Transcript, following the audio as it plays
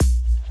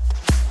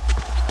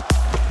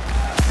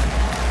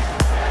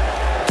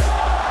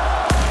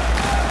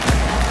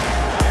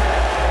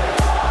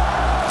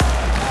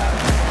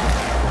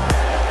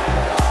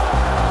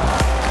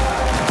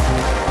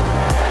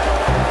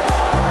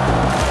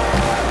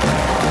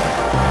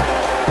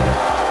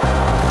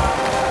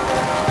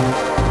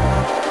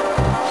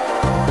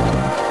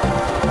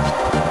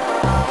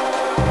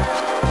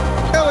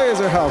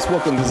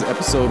Welcome. This is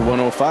episode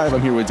 105.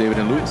 I'm here with David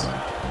and Luis.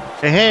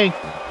 Hey.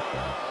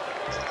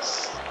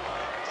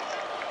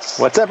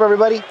 What's up,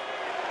 everybody?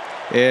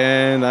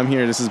 And I'm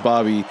here. This is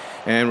Bobby.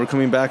 And we're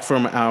coming back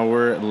from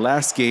our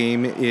last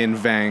game in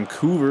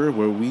Vancouver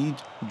where we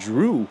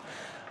drew.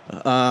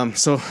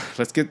 So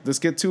let's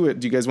get to it.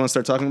 Do you guys want to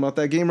start talking about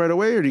that game right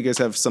away, or do you guys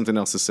have something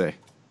else to say?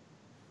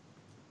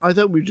 I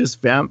thought we'd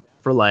just vamp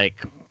for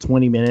like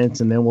 20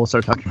 minutes and then we'll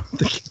start talking about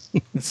the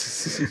game.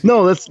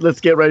 No, let's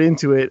get right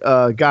into it.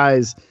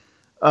 Guys,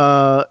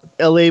 LA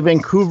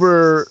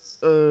Vancouver,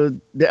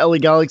 the LA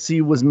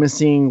Galaxy was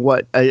missing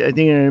I think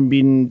it had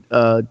been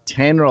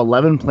 10 or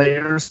 11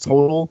 players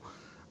total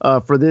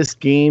for this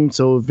game.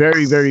 So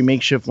very, very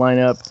makeshift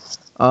lineup.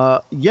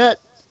 Yet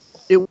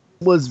it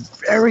was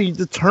very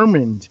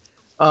determined.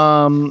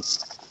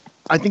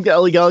 I think the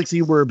LA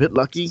Galaxy were a bit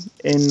lucky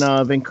in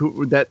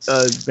Vancouver that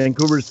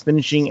Vancouver's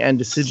finishing and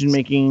decision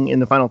making in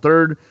the final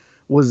third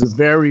was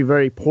very,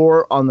 very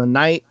poor on the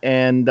night,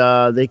 and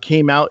they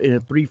came out in a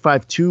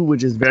 3-5-2,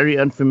 which is very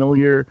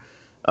unfamiliar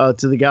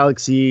to the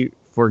Galaxy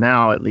for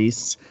now, at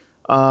least.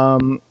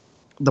 The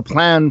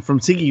plan from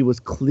Siggy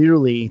was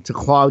clearly to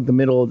clog the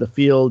middle of the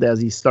field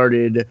as he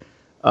started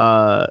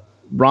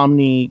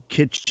Romney,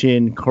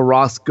 Kitchen,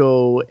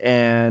 Carrasco,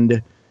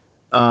 and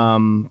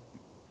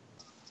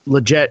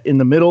Leggett in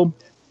the middle.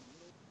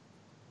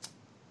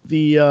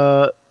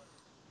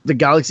 The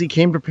Galaxy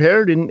came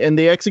prepared and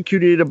they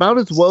executed about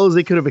as well as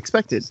they could have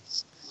expected.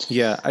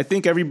 Yeah, I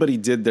think everybody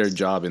did their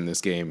job in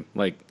this game.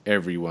 Like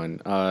everyone,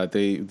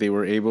 they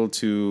were able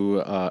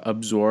to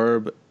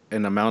absorb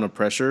an amount of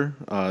pressure.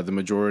 The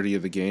majority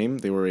of the game,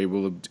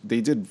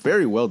 they did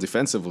very well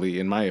defensively,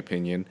 in my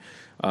opinion.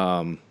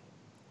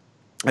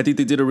 I think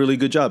they did a really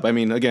good job. I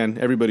mean, again,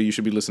 everybody, you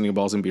should be listening to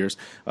Balls and Beers.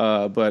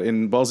 But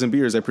in Balls and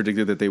Beers, I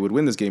predicted that they would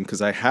win this game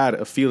because I had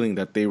a feeling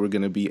that they were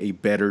going to be a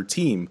better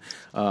team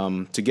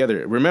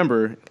together.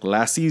 Remember,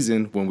 last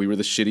season, when we were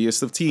the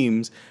shittiest of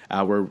teams,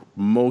 our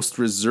most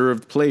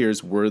reserved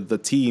players was the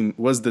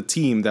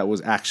team that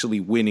was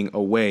actually winning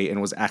away and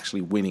was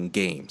actually winning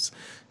games.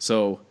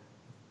 So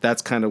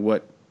that's kind of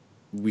what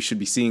we should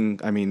be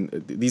seeing. I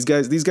mean, these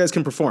guys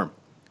can perform.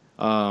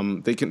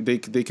 They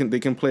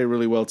can play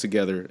really well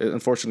together.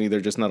 Unfortunately,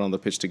 they're just not on the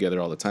pitch together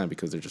all the time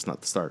because they're just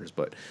not the starters.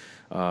 But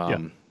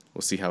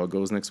we'll see how it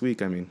goes next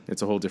week. I mean,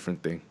 it's a whole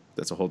different thing.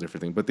 That's a whole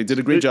different thing. But they did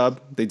a great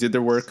job. They did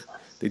their work.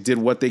 They did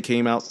what they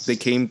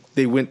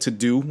went to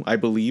do, I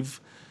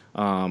believe.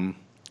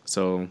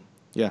 So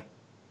yeah,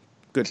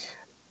 good.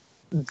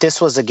 This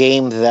was a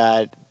game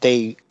that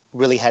they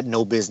really had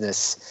no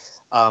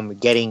business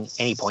getting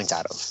any points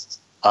out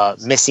of.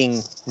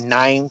 Missing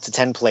 9 to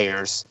 10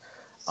 players.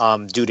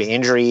 Due to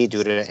injury,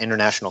 due to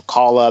international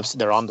call-ups.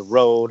 They're on the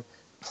road,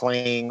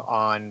 playing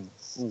on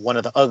one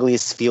of the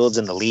ugliest fields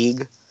in the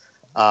league,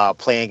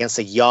 playing against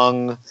a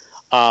young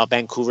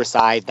Vancouver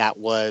side that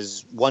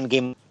was one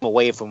game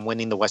away from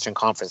winning the Western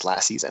Conference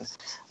last season.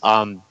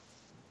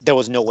 There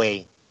was no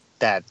way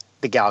that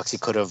the Galaxy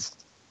could have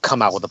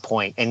come out with a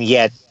point, and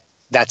yet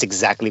that's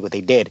exactly what they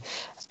did.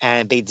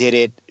 And they did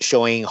it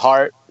showing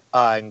heart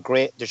and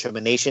grit,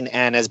 determination,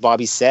 and as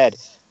Bobby said,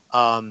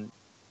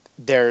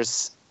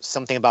 there's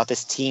something about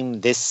this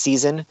team this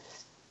season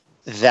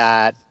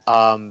that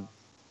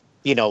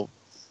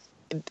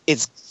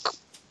it's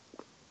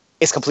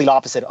complete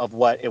opposite of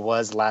what it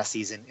was last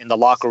season in the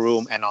locker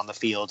room and on the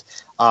field.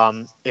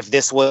 If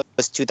this was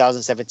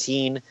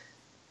 2017,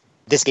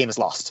 this game is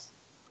lost.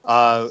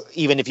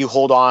 Even if you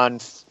hold on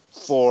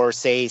for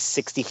say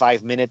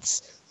 65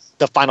 minutes,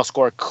 the final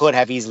score could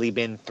have easily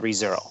been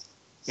 3-0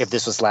 if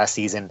this was last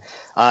season.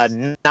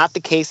 Not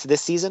the case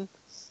this season.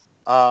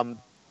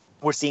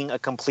 We're seeing a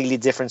completely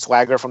different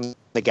swagger from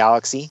the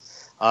Galaxy.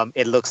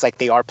 It looks like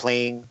they are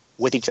playing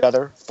with each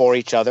other, for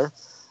each other.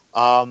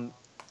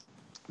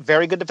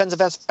 Very good defensive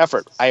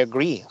effort. I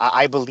agree.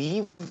 I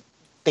believe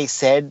they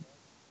said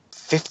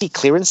 50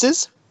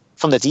 clearances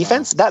from the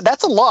defense. Wow.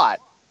 That's a lot.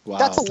 Wow.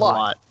 That's a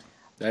lot.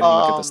 I didn't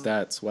look at the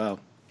stats. Wow.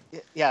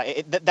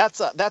 Yeah, that's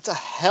a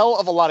hell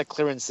of a lot of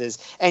clearances.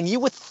 And you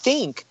would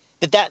think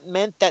that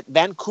meant that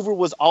Vancouver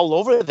was all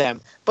over them.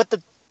 But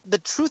the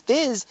truth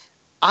is,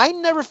 I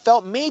never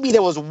felt maybe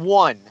there was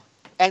one.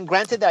 And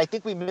granted that I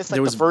think we missed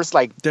the first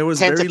 10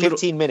 to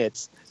 15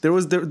 minutes.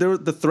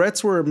 The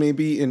threats were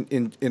maybe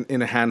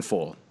in a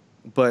handful,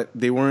 but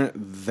they weren't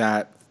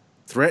that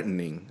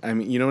threatening. I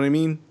mean, you know what I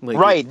mean? Like,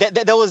 right.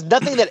 There was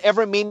nothing that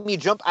ever made me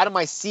jump out of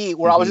my seat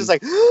where I was just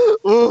like,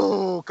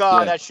 "Oh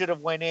God, that should have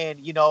went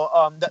in." You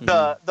know,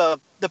 the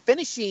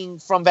finishing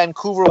from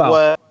Vancouver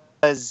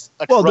was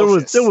atrocious.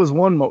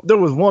 Well, there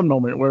was one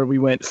moment where we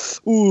went,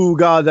 "Ooh,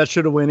 God, that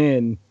should have went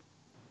in."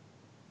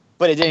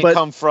 But it didn't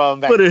come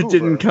from Vancouver. But it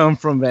didn't come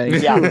from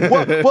Vancouver. Yeah,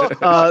 we'll get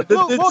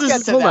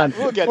to that.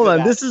 Hold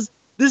on. This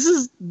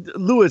is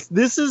Lewis.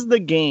 This is the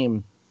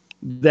game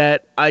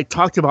that I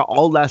talked about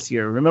all last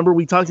year. Remember,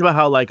 we talked about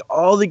how like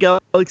all the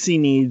Galaxy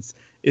needs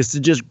is to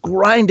just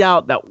grind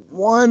out that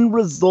one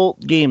result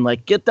game,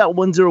 like get that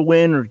 1-0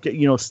 win or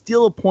get,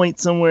 steal a point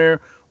somewhere,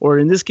 or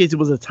in this case it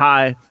was a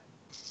tie.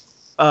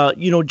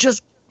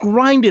 Just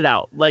grind it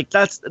out. Like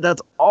that's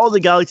all the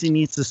Galaxy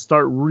needs to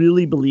start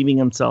really believing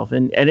himself.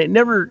 And it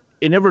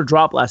never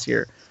dropped last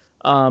year.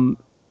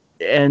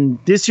 And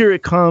this year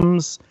it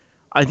comes,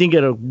 I think,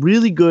 at a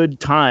really good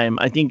time.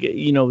 I think,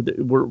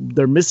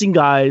 they're missing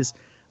guys.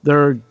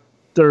 They're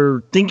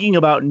thinking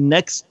about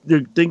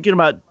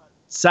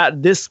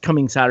this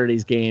coming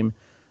Saturday's game.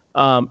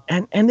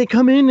 And they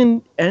come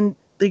in and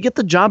they get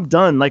the job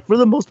done. Like, for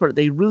the most part,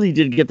 they really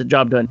did get the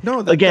job done.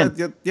 No,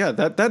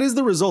 that is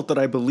the result that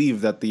I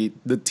believe that the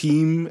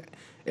team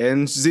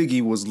and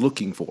Ziggy was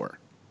looking for.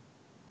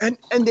 And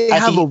they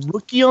have a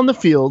rookie on the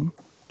field.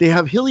 They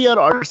have Hilliard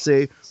Arce,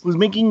 who's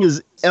making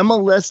his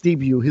MLS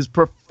debut, his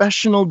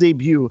professional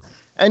debut,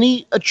 and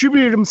he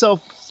attributed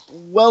himself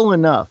well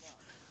enough.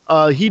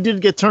 He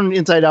did get turned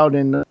inside out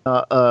in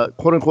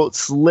quote unquote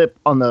slip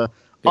on the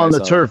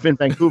turf in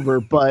Vancouver,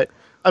 but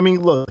I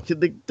mean, look,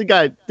 the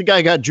guy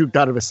got juked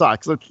out of his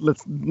socks.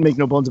 Let's make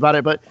no bones about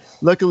it. But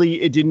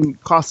luckily, it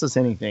didn't cost us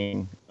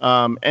anything.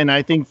 And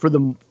I think for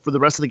the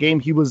rest of the game,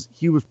 he was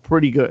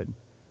pretty good.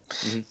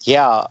 Mm-hmm.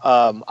 Yeah,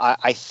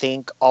 I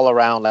think all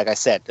around, like I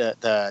said,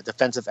 the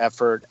defensive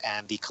effort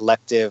and the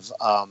collective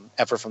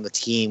effort from the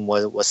team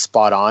was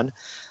spot on.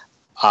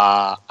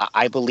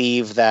 I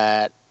believe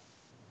that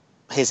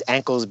his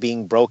ankles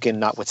being broken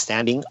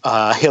notwithstanding,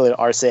 Hilliard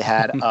Arce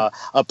had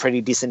a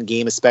pretty decent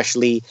game,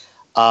 especially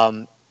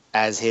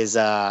as his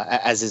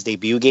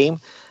debut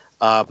game,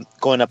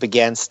 going up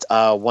against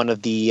one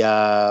of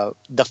the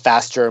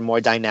faster,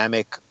 more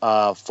dynamic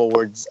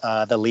forwards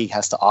the league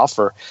has to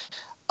offer.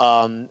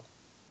 And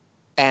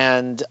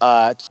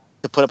to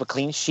put up a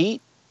clean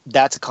sheet,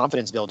 that's a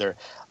confidence builder.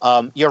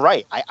 You're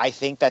right. I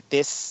think that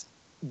this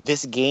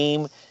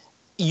game,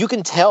 you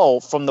can tell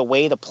from the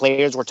way the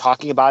players were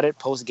talking about it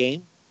post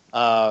game.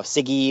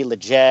 Siggy,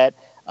 Leggett,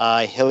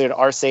 Hilliard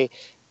Arce,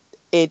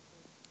 it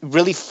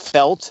really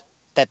felt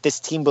that this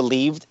team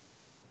believed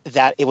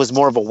that it was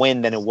more of a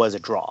win than it was a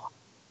draw.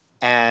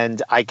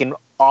 And I can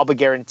all but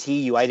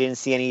guarantee you, I didn't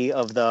see any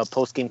of the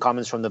post-game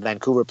comments from the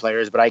Vancouver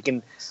players, but I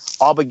can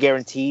all but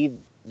guarantee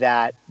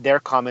that their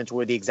comments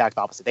were the exact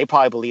opposite. They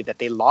probably believed that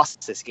they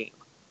lost this game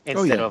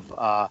instead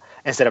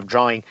of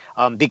drawing,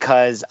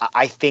 because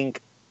I think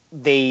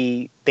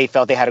they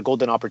felt they had a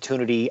golden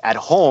opportunity at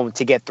home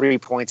to get 3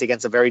 points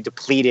against a very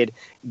depleted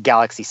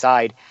Galaxy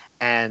side,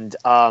 and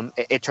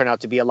it turned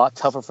out to be a lot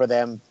tougher for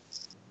them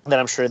than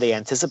I'm sure they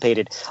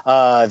anticipated.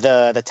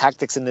 The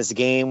tactics in this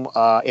game,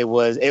 it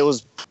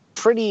was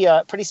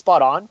pretty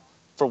spot on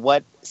for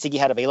what Siggy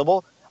had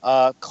available.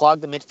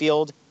 Clog the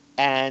midfield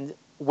and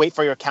wait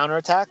for your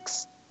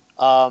counterattacks.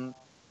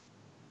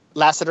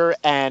 Lassiter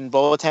and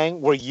Boateng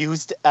were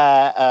used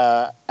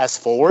as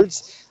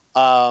forwards.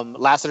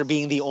 Lassiter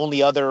being the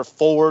only other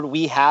forward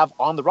we have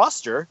on the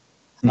roster,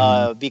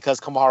 because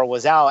Kamara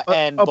was out,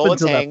 and up Boateng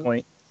until that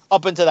point.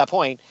 Up until that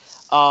point,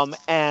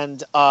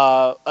 and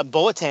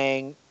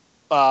Boateng,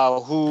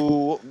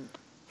 who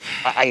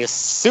I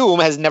assume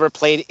has never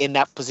played in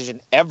that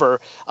position ever,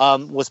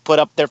 was put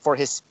up there for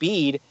his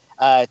speed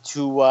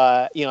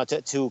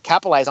to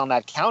capitalize on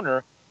that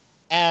counter.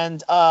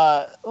 And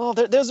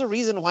there's a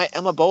reason why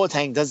Emma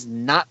Boateng does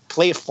not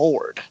play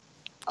forward.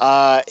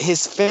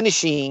 His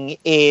finishing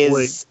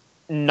is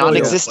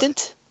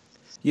non-existent.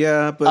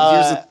 Yeah,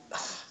 but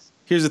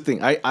here's the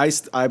thing.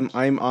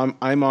 I'm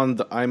on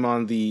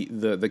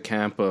the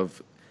camp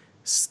of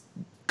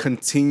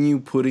continue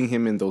putting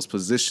him in those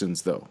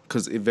positions though,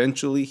 because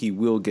eventually he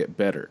will get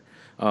better.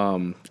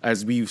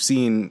 As we've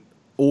seen,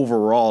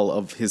 overall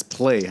of his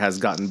play has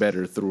gotten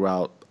better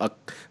throughout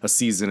a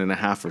season and a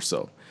half or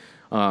so.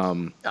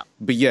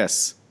 But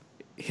yes,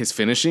 his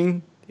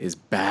finishing is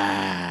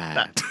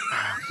bad.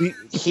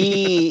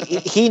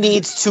 He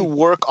needs to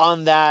work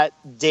on that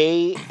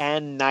day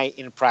and night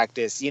in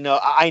practice.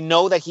 I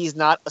know that he's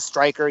not a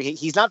striker.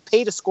 He's not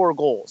paid to score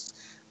goals.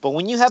 But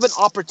when you have an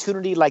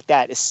opportunity like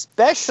that,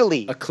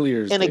 especially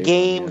in a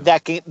game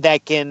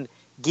that can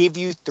give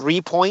you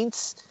 3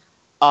 points,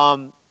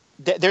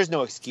 there's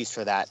no excuse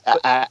for that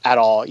at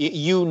all.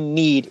 You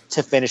need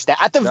to finish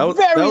that. At the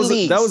very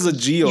least, that was a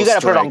Gio you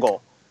got to put it on strike.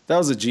 goal. That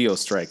was a Gio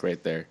strike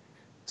right there.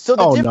 So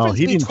no,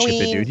 he didn't chip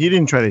it, dude. He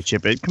didn't try to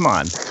chip it. Come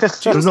on.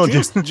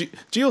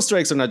 Geo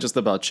strikes are not just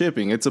about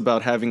chipping. It's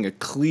about having a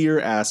clear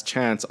ass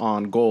chance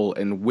on goal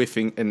and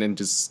whiffing and then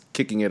just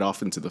kicking it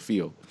off into the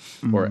field.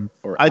 Or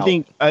I out.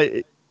 think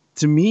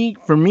for me,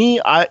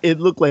 it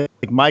looked like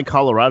my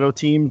Colorado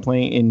team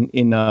playing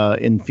in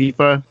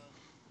FIFA.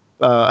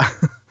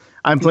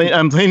 I'm playing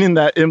in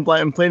a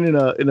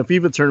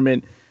FIFA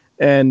tournament,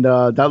 and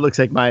that looks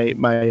like my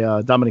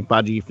Dominic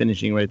Baji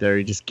finishing right there.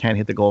 He just can't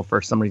hit the goal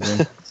for some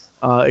reason.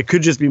 It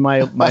could just be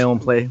my own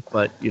play,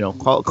 but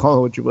call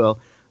it what you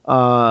will.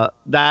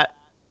 That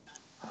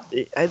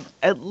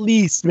at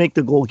least make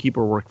the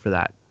goalkeeper work for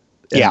that.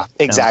 Yeah,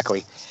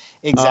 exactly.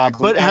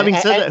 But having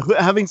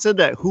said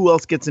that, who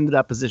else gets into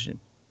that position?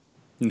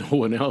 No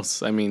one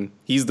else. I mean,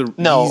 his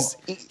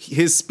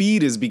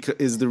speed is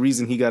the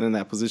reason he got in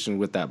that position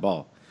with that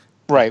ball.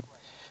 Right.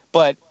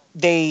 But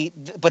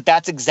but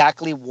that's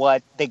exactly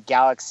what the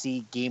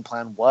Galaxy game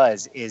plan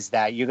was, is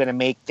that you're going to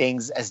make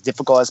things as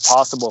difficult as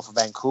possible for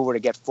Vancouver to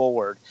get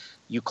forward.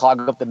 You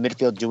clog up the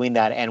midfield doing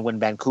that, and when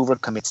Vancouver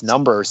commits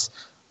numbers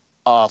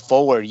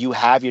forward, you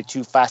have your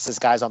two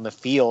fastest guys on the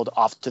field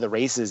off to the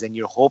races, and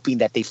you're hoping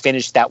that they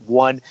finish that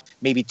one,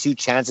 maybe two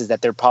chances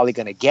that they're probably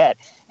going to get,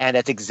 and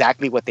that's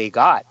exactly what they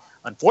got.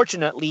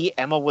 Unfortunately,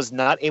 Emma was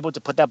not able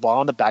to put that ball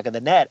on the back of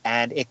the net,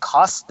 and it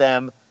cost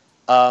them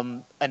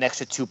an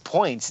extra 2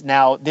 points.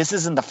 Now, this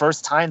isn't the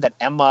first time that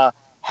Emma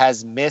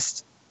has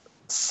missed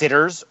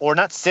sitters, or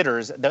not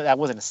sitters, that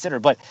wasn't a sitter,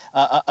 but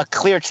a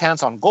clear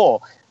chance on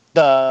goal.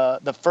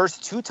 The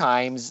first two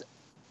times,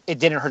 it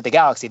didn't hurt the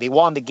Galaxy. They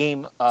won the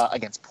game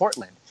against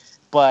Portland.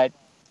 But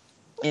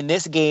in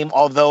this game,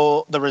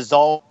 although the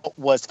result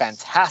was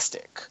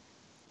fantastic,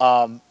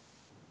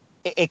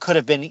 it could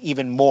have been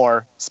even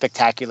more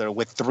spectacular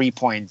with 3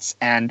 points.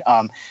 And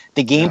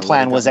the game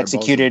plan was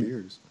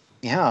executed.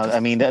 Yeah, I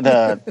mean,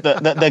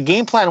 the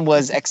game plan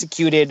was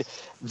executed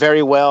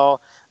very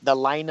well. The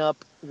lineup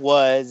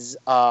was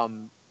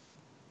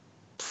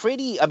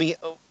pretty. I mean,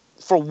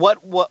 for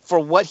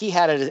what he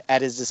had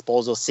at his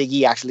disposal,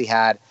 Siggy actually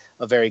had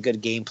a very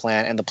good game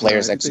plan, and the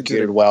players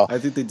executed well. I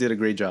think they did a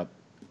great job.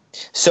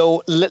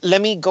 So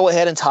let me go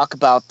ahead and talk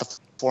about the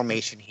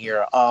formation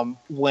here.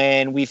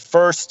 When we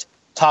first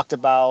talked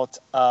about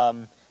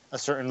a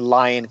certain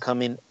Lion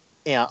coming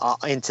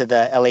into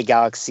the LA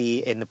Galaxy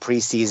in the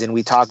preseason,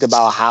 we talked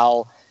about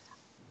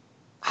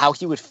how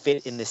he would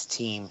fit in this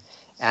team,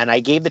 and I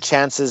gave the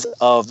chances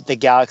of the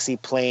Galaxy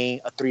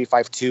playing a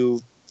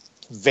 3-5-2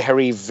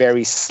 very,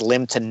 very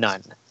slim to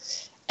none,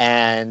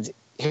 and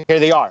here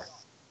they are.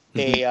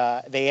 They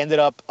ended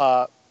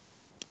up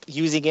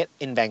using it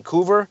in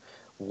Vancouver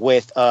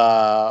with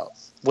a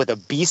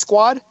B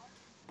squad,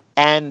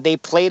 and they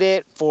played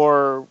it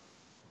for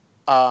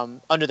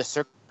under the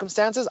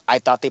circumstances. I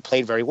thought they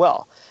played very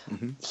well.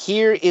 Mm-hmm.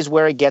 Here is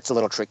where it gets a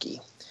little tricky.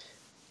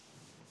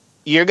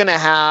 You're going to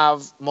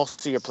have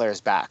most of your players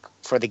back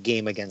for the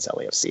game against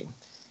LAFC.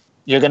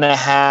 You're going to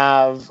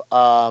have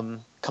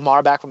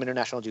Kamara back from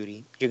international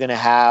duty. You're going to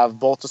have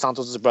both Dos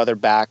Santos' brother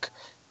back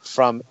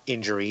from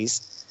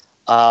injuries.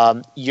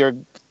 I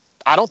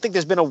don't think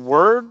there's been a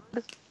word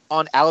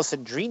on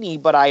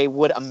Alessandrini, but I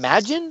would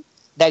imagine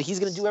that he's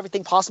going to do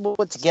everything possible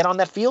to get on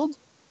that field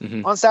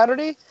on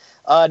Saturday.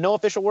 No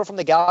official word from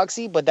the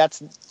Galaxy, but that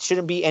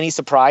shouldn't be any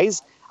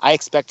surprise. I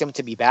expect him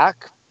to be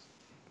back.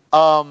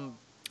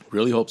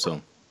 Really hope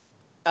so.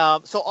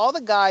 So all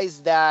the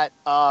guys that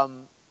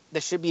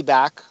should be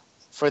back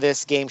for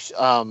this game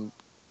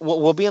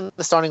will be in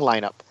the starting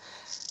lineup.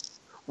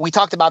 We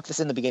talked about this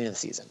in the beginning of the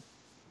season.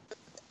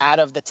 Out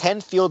of the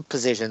 10 field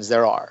positions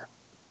there are,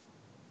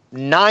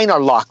 9 are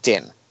locked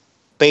in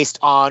based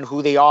on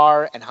who they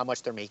are and how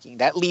much they're making.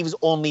 That leaves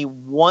only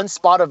one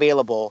spot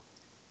available,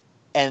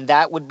 and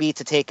that would be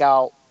to take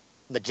out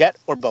Lletget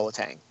or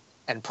Boateng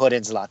and put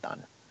in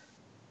Zlatan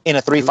in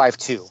a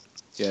 3-5-2.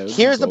 Yeah,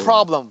 Here's the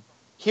problem.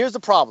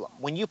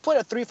 When you put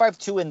a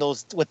 3-5-2 in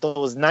with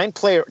those 10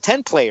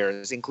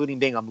 players, including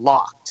Bingham,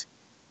 locked,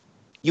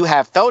 you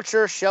have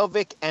Felcher,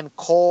 Shelvik, and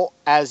Cole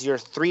as your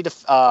 3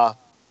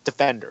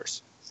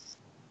 defenders.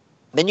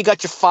 Then you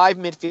got your 5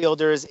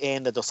 midfielders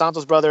in the Dos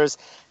Santos brothers,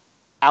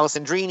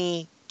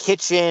 Alessandrini,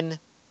 Kitchen,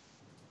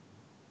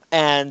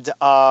 and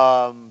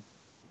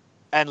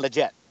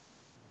Lletget.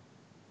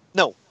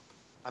 No,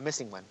 I'm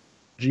missing one.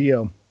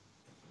 Gio.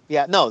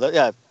 Yeah, no,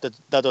 the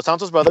Dos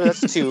Santos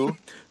brothers, that's 2.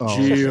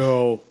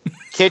 Gio.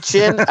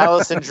 Kitchen,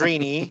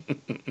 Alessandrini,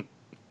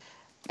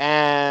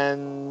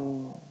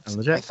 and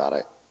Lletget. I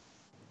thought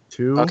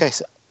 2. Okay,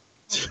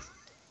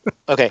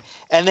 okay,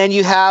 and then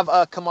you have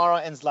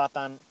Kamara and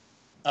Zlatan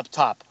up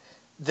top.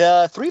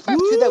 The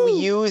 3-5-2 that we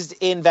used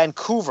in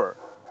Vancouver,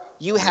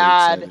 you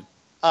had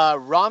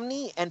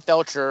Romney and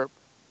Felcher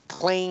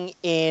playing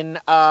in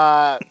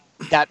that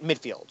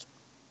midfield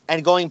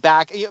and going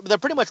back. They're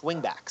pretty much wing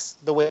backs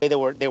the way they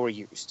were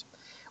used,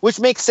 which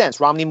makes sense.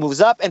 Romney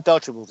moves up and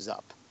Felcher moves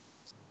up.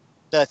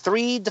 The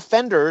 3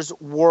 defenders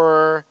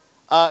were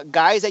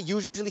guys that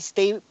usually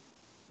stay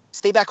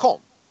back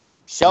home.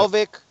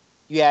 Shelvik,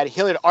 you had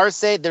Hilliard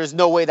Arce. There's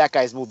no way that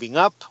guy's moving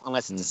up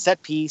unless it's a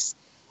set piece.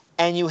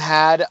 And you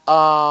had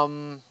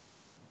Steres,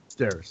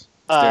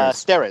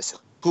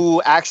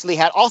 who actually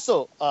had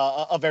also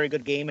a very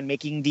good game and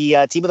making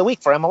the team of the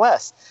week for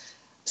MLS.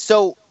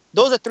 So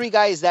those are 3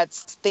 guys that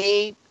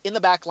stay in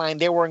the back line.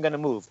 They weren't going to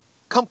move.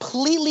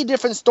 Completely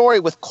different story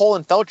with Cole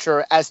and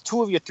Felcher as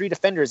 2 of your 3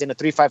 defenders in a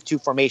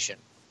 3-5-2 formation.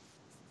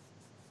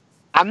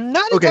 I'm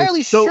not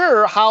entirely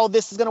sure how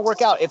this is going to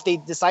work out if they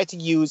decide to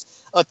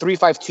use a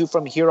 3-5-2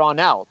 from here on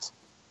out.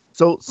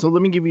 So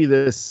let me give you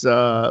this.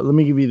 Let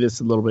me give you this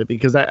a little bit,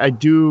 because a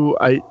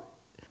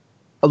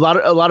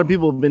lot of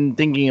people have been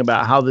thinking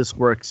about how this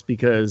works,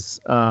 because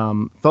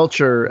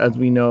Felcher, as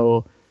we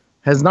know,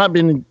 has not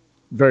been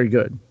very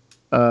good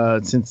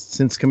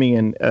since coming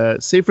in,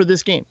 save for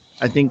this game.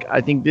 I think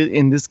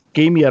in this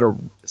game he had a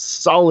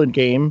solid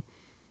game,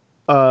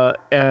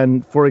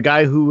 and for a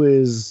guy who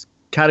is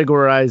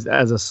categorized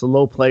as a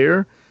slow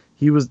player,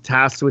 he was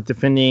tasked with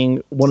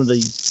defending one of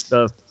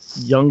the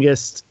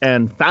youngest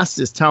and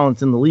fastest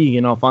talents in the league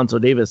in Alphonso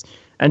Davis,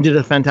 and did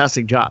a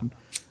fantastic job.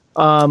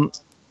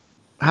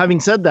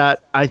 Having said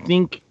that, I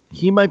think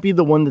he might be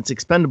the one that's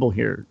expendable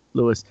here,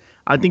 Lewis.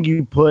 I think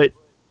you put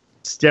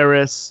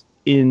Steres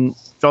in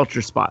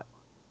Felcher's spot,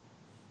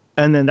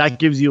 and then that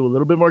gives you a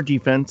little bit more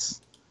defense,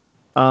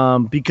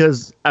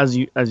 because as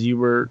you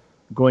were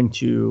going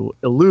to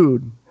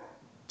allude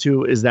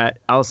to, is that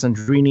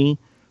Alessandrini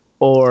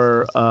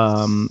or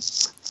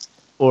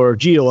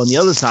Gio on the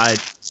other side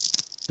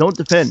don't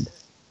defend.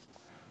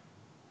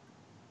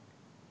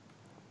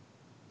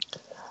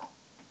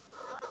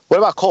 What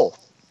about Cole?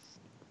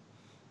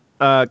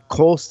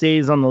 Cole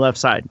stays on the left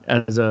side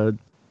as a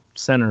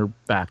center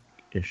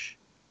back-ish.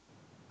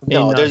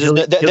 No, there's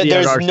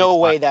no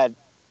way spot.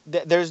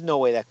 there's no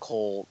way that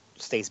Cole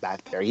stays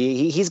back there.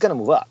 He's going to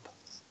move up.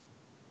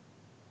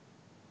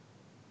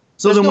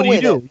 So There's then no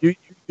what do? way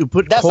You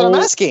put That's Cole, what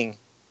I'm asking.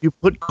 You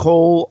put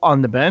Cole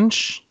on the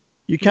bench.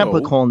 You can't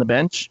put No. Cole on the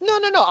bench. No.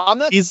 I'm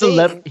not He's saying...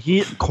 the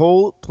left.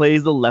 Cole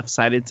plays the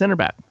left-sided center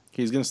back.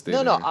 He's gonna stay.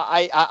 No, there.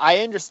 I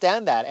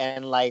understand that,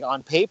 and like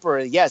on paper,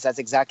 yes, that's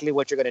exactly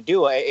what you're going to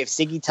do. If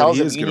Siggy tells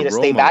he him is you gonna need to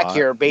roam stay a back lot,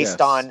 here yes.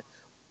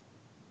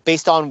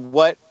 based on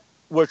what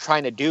we're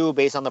trying to do,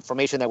 based on the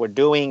formation that we're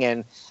doing,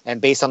 and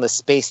based on the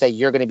space that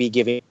you're going to be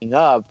giving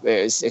up,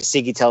 if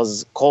Siggy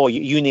tells Cole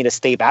you need to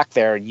stay back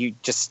there, you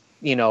just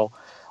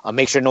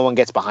make sure no one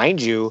gets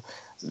behind you.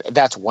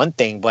 That's one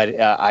thing, but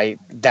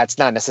that's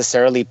not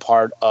necessarily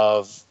part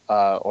of,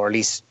 or at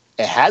least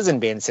it hasn't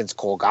been since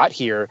Cole got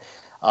here.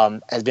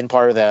 Has been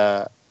part of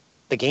the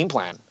game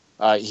plan.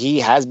 He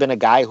has been a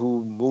guy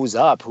who moves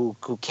up, who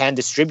can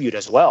distribute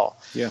as well.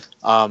 Yeah.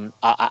 I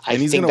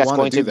And think that's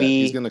going to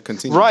be He's going to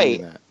continue right.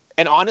 doing that.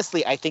 And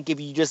honestly, I think if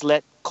you just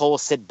let Cole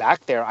sit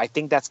back there, I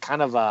think that's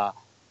kind of a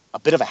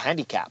bit of a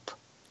handicap,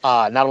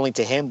 not only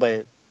to him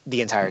but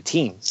the entire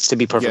team. To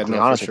be perfectly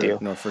honest with you,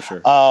 No, for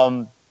sure.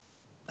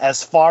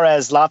 As far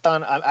as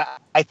Zlatan,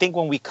 I think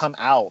when we come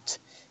out,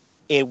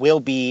 it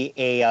will be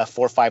a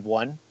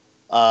 4-5-1.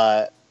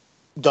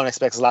 Don't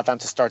expect Zlatan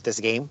to start this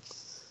game.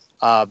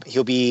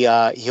 He'll be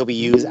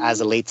used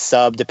as a late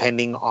sub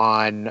depending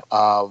on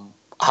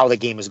how the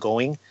game is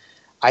going.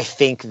 I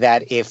think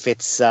that if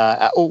it's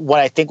what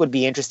I think would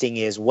be interesting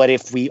is what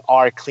if we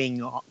are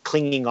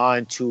clinging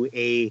on to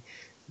a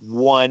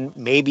 1,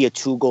 maybe a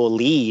 2-goal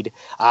lead.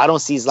 I don't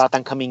see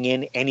Zlatan coming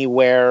in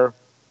anywhere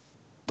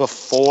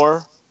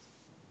before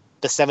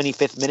the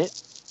 75th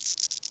minute.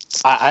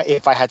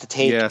 If I had to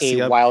take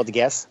a wild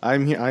guess,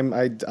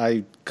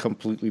 I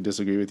completely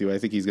disagree with you. I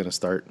think he's going to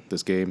start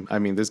this game. I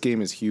mean, this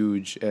game is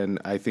huge, and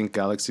I think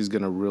Galaxy's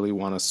going to really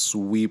want to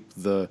sweep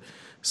the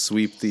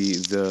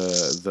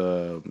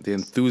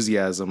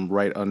enthusiasm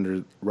right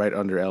under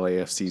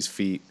LAFC's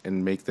feet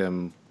and make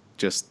them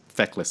just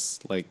feckless,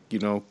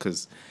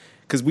 because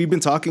we've been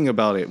talking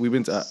about it. I'm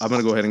going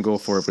to go ahead and go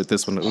for it with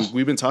this one.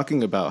 We've been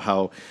talking about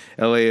how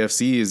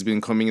LAFC has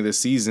been coming in this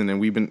season, and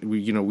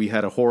we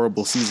had a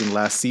horrible season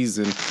last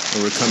season,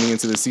 and we're coming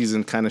into the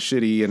season kind of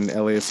shitty, and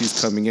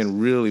LAFC's coming in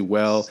really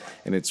well,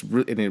 and it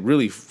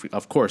really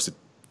fucks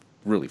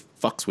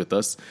with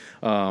us.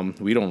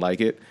 We don't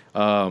like it.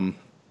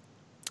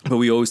 But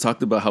we always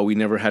talked about how we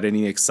never had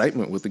any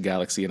excitement with the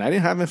Galaxy, and I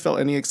haven't felt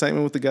any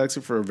excitement with the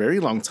Galaxy for a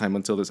very long time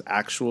until this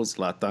actual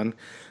Zlatan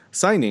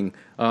signing,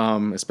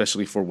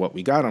 especially for what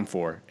we got him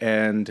for.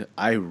 And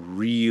I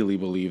really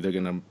believe they're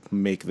gonna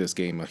make this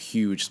game a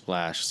huge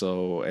splash.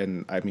 So,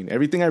 and I mean,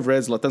 everything I've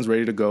read, Zlatan's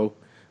ready to go.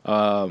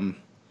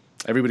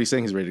 Everybody's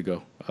saying he's ready to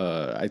go.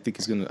 I think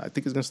he's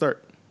gonna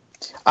start.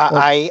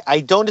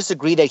 I don't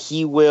disagree that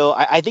he will.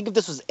 I think if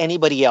this was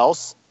anybody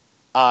else,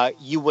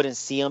 you wouldn't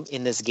see him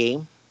in this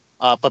game.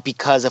 But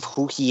because of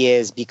who he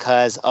is,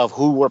 because of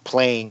who we're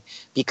playing,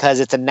 because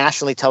it's a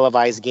nationally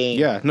televised game.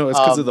 Yeah, no, it's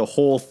because of the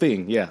whole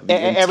thing. Yeah,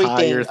 the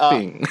entire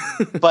thing.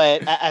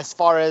 But as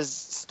far as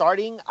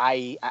starting,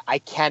 I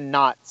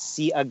cannot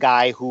see a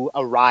guy who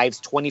arrives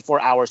 24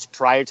 hours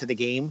prior to the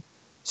game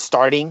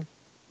starting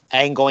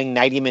and going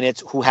 90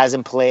 minutes who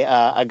hasn't played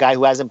a guy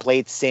who hasn't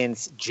played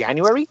since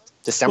December.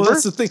 Well,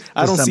 that's the thing.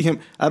 I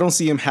don't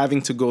see him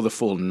having to go the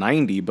full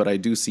 90, but I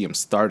do see him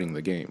starting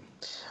the game.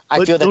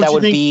 I feel that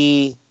would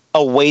be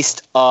a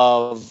waste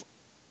of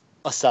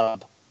a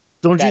sub.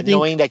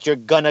 Knowing that you're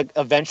gonna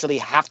eventually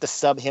have to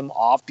sub him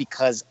off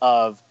because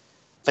of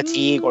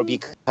fatigue or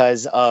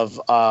because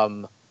of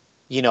not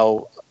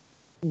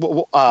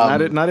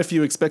if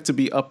you expect to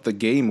be up the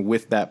game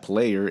with that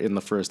player in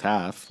the first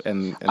half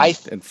and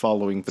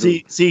following through.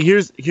 See,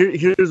 here's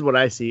what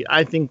I see.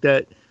 I think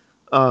that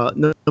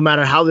no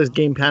matter how this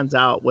game pans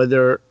out,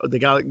 whether it's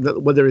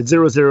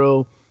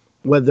 0-0,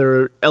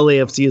 whether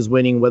LAFC is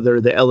winning, whether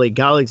the LA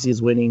Galaxy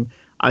is winning,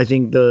 I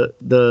think the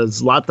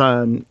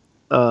Zlatan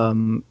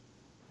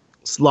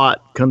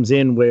slot comes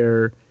in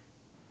where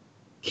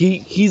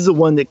he's the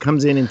one that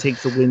comes in and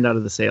takes the wind out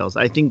of the sails.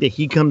 I think that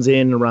he comes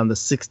in around the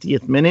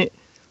 60th minute,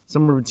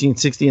 somewhere between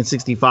 60 and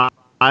 65,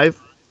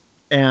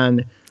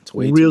 and It's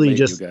way really too late,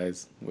 just you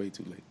guys. Way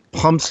too late.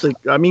 pumps the.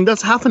 I mean,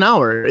 that's half an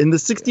hour in the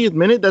 60th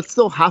minute. That's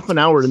still half an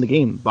hour in the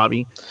game,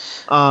 Bobby.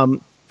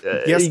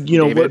 Yes, you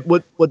know David.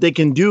 what they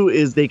can do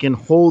is they can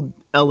hold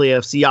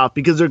LAFC off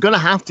because they're gonna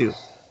have to.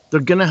 They're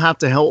gonna have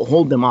to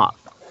hold them off.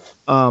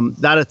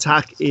 That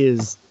attack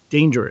is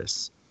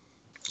dangerous.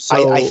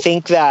 So I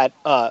think that,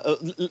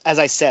 as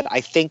I said,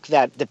 I think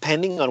that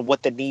depending on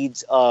what the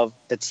needs of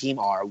the team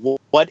are,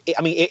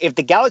 if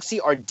the Galaxy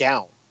are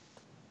down,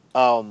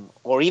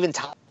 or even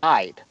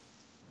tied,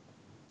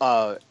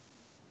 Zlatan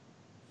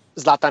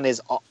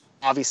is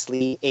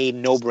obviously a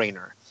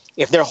no-brainer.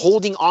 If they're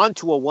holding on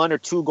to a 1 or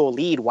 2 goal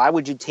lead, why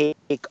would you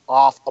take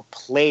off a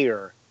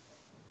player,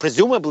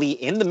 presumably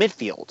in the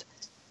midfield,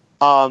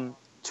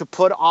 to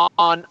put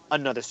on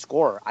another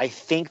scorer? I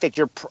think that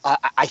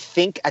I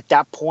think at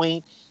that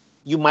point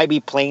you might be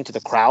playing to the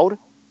crowd.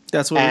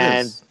 That's what it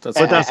is. That's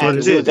what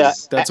it is.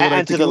 That's what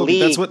I think it will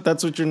be. League.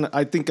 That's what you're.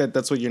 I think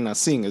that's what you're not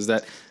seeing is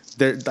that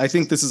there. I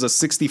think this is a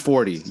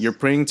 60-40. You're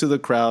praying to the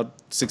crowd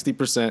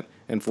 60%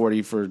 and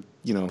 40 for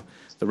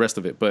the rest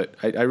of it. But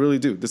I really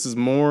do. This is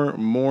more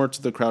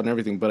to the crowd and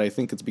everything. But I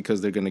think it's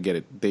because they're going to get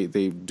it.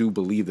 They do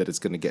believe that it's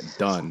going to get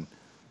done.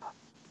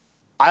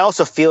 I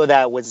also feel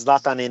that with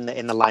Zlatan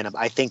in the lineup,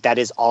 I think that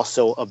is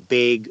also a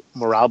big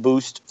morale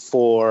boost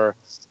for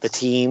the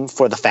team,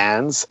 for the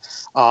fans,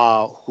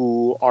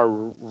 who are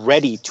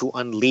ready to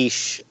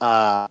unleash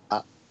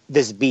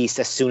this beast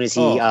as soon as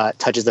he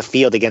touches the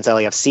field against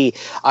LAFC.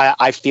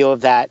 I feel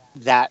that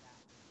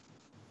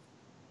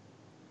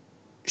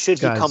should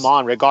he come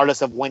on,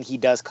 regardless of when he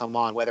does come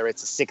on, whether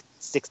it's the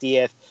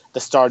 60th, the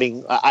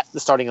starting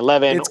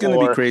 11, it's going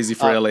to be crazy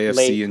for LAFC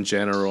late. In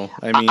general.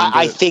 I mean,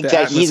 I think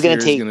that he's going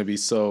to take. Going to be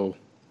so.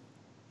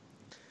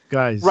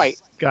 Guys,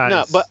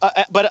 No,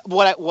 but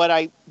what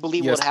I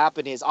believe will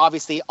happen is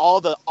obviously all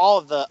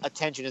of the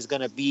attention is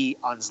going to be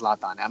on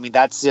Zlatan. I mean,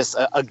 that's just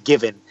a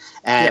given,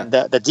 and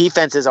the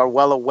defenses are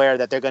well aware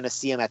that they're going to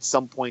see him at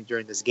some point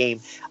during this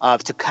game.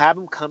 To have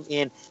him come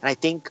in, and I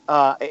think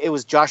it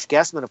was Josh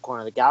Gessman of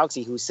Corner of the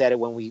Galaxy who said it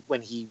when we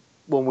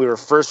were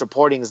first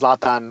reporting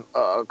Zlatan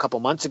a couple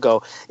months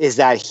ago, is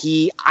that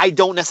I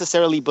don't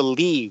necessarily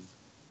believe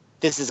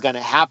this is going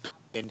to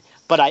happen.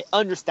 But I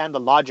understand the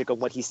logic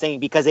of what he's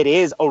saying because it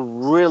is a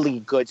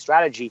really good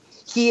strategy.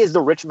 He is the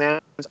rich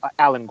man's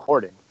Alan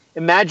Gordon.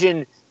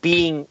 Imagine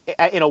being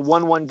in a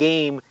 1-1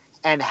 game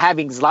and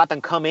having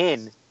Zlatan come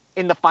in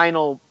the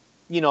final,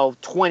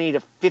 20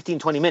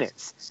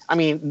 minutes. I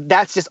mean,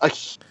 that's just a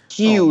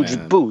huge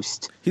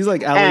boost. He's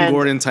like Alan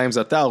Gordon times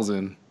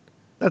 1,000.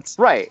 That's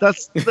right.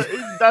 That's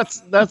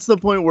the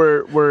point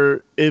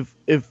where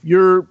if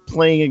you're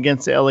playing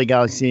against the LA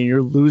Galaxy and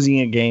you're losing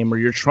a game or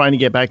you're trying to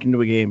get back into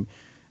a game,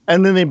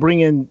 and then they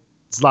bring in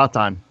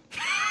Zlatan,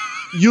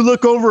 you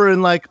look over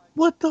and like,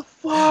 what the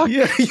fuck?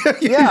 Yeah.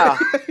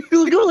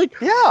 You look over like,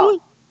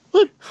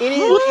 what the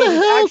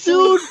hell,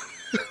 dude?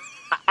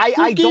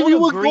 I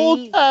don't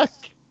agree.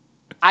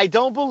 I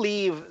don't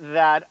believe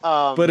that.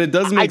 But it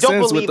does make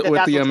sense with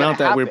the amount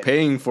that we're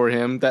paying for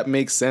him. That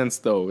makes sense,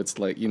 though. It's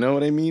like, you know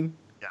what I mean?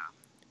 Yeah.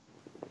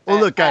 Well,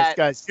 look,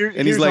 guys.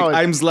 And he's like,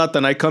 I'm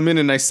Zlatan. I come in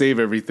and I save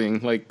everything.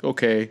 Like,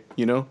 okay,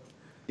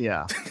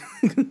 Yeah.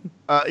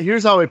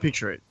 Here's how I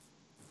picture it.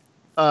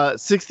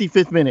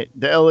 65th minute,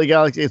 the LA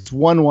Galaxy. It's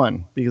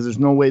 1-1 because there's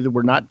no way that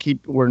we're not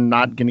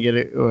going to get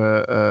it.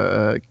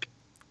 Going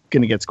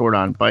to get scored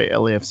on by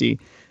LAFC.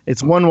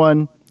 It's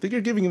 1-1. I think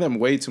you're giving them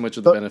way too much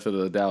of the benefit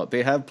of the doubt.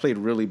 They have played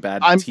really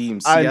bad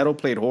teams. Seattle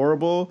played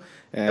horrible.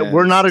 And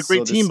we're not a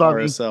great team,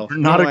 Bobby. We're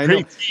not a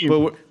great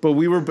team. But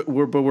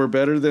we're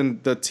better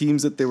than the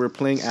teams that they were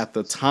playing at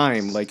the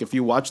time. Like if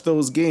you watch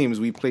those games,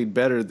 we played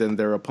better than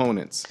their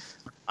opponents.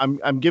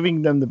 I'm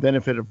giving them the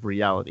benefit of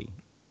reality.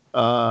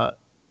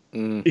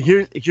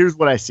 Here's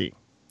what I see.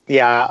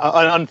 Yeah,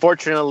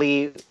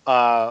 unfortunately,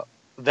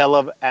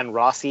 Vela and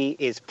Rossi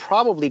is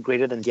probably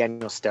greater than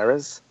Daniel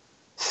Steres.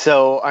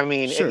 So I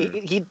mean, sure.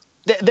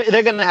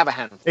 they're going to have a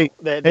hand. Hey,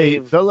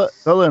 Vela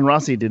and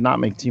Rossi did not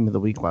make Team of the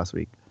Week last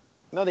week.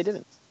 No, they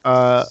didn't.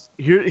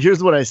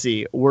 Here's what I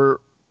see.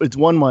 It's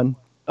 1-1.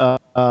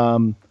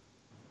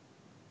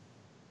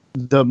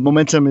 The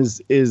momentum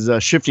is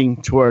shifting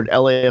toward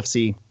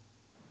LAFC.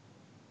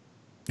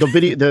 The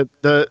video,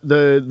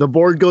 the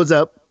board goes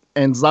up,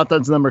 and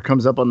Zlatan's number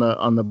comes up on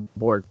the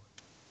board.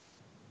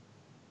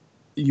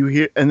 You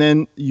hear, and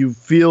then you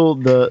feel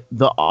the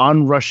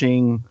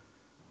onrushing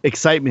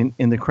excitement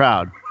in the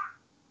crowd.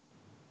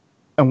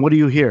 And what do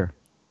you hear?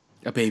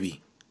 A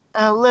baby.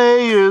 LA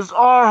is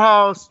our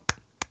house.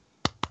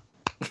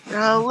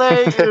 LA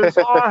is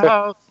our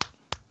house.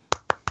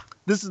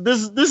 This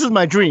is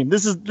my dream.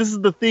 This is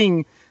the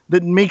thing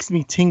that makes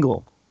me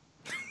tingle.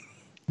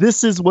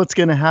 This is what's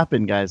gonna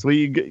happen, guys.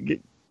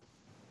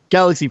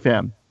 Galaxy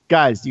fam,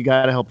 guys, you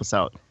gotta help us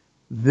out.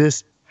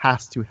 This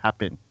has to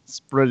happen.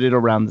 Spread it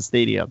around the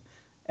stadium.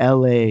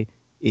 LA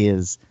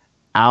is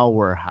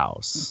our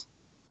house.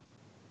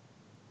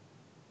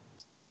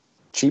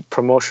 Cheap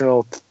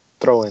promotional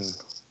throw-in.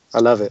 I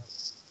love it.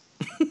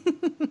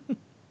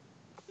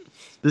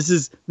 This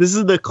is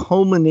the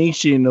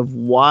culmination of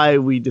why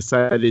we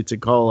decided to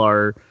call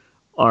our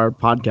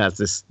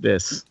podcast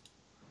this.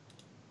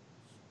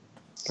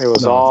 It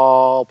was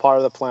all part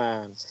of the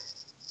plan.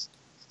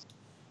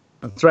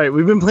 That's right.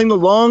 We've been playing the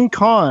long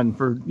con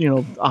for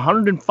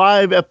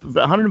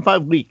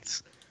 105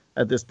 weeks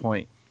at this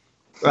point.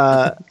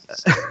 I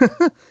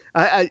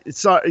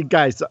sorry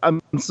guys.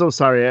 I'm so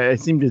sorry. I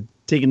seem to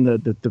taken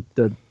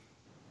the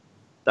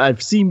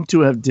I've seemed to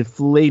have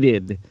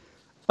deflated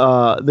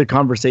the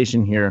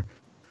conversation here.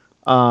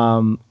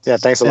 Yeah,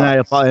 thanks a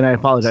lot. And I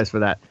apologize for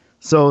that.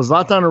 So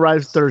Zlatan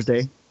arrives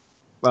Thursday.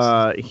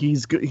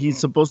 He's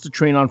supposed to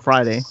train on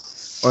Friday,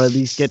 or at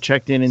least get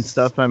checked in and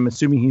stuff. I'm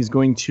assuming he's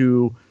going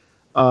to.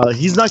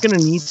 He's not going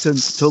to need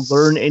to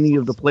learn any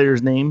of the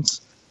players'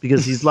 names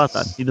because he's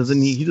Zlatan. He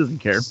doesn't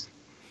care.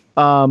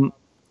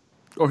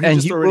 Or he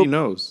just already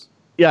knows.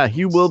 Yeah,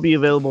 he will be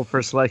available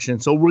for selection.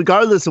 So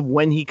regardless of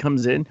when he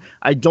comes in,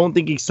 I don't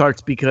think he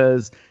starts,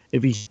 because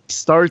if he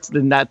starts,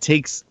 then that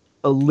takes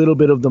a little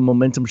bit of the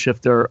momentum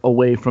shifter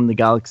away from the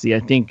Galaxy. I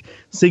think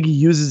Siggy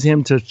uses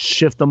him to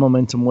shift the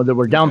momentum, whether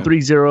we're down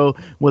 3-0,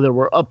 whether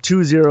we're up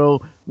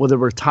 2-0, whether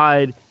we're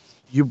tied.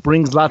 You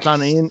bring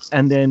Zlatan in,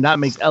 and then that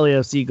makes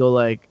LAFC go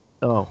like,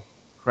 oh,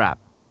 crap.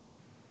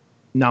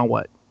 Now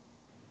what?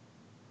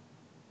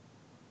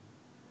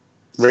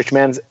 Rich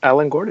man's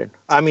Alan Gordon.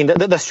 I mean,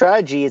 the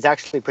strategy is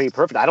actually pretty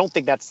perfect. I don't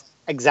think that's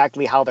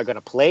exactly how they're going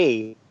to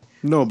play.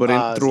 No,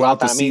 but throughout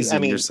the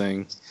season, you're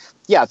saying.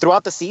 Yeah,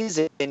 throughout the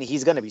season,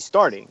 he's going to be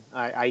starting.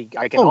 I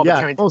can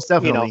guarantee. Most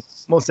definitely.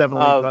 Most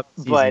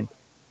definitely.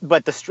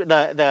 But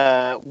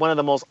the one of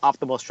the most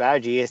optimal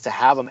strategy is to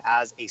have him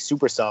as a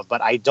super sub.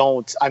 But I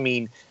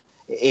mean,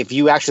 if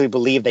you actually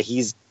believe that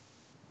he's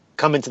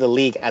come into the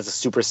league as a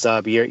super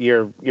sub,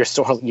 you're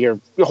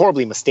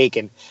horribly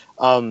mistaken.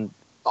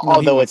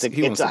 Although it's a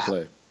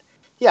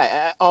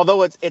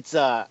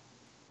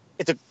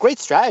great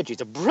strategy,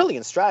 it's a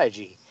brilliant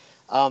strategy.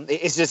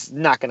 It's just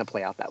not going to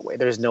play out that way.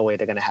 There's no way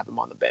they're going to have him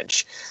on the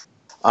bench.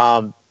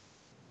 I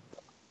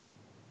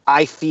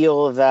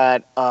feel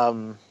that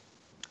I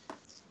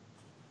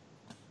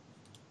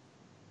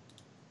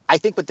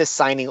think with this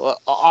signing,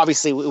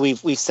 obviously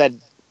we've said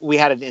we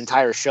had an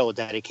entire show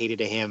dedicated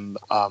to him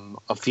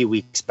a few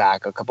weeks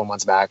back, a couple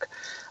months back.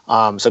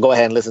 So go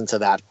ahead and listen to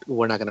that.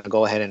 We're not going to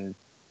go ahead and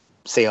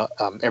say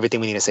everything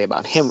we need to say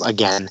about him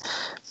again,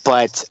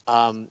 but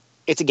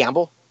it's a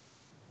gamble.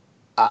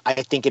 I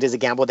think it is a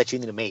gamble that you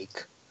need to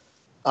make.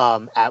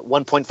 At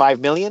 1.5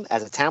 million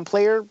as a TAM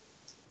player,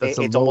 it's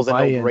almost a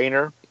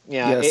no-brainer.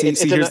 Yeah.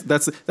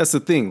 That's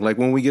the thing. Like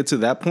when we get to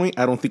that point,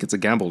 I don't think it's a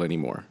gamble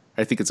anymore.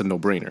 I think it's a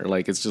no-brainer.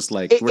 Like it's just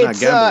like we're not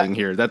gambling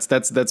here. That's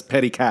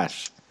petty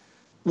cash.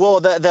 Well,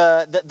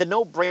 the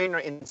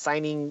no-brainer in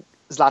signing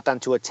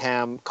Zlatan to a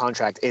TAM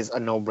contract is a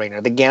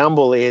no-brainer. The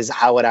gamble is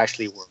how it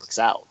actually works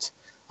out.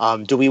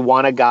 Do we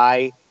want a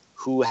guy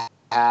who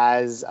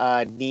has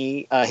a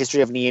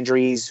history of knee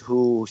injuries,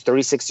 who's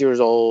 36 years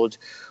old,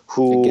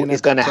 who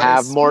is going to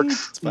have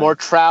more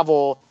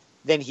travel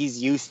than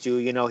he's used to?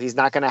 You know, he's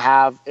not going to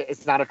have.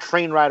 It's not a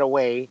train right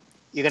away.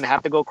 You're going to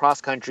have to go cross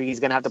country. He's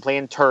going to have to play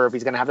in turf.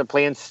 He's going to have to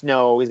play in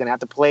snow. He's going to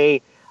have to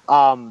play,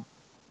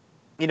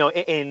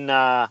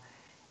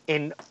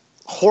 in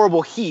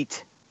horrible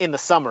heat in the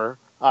summer.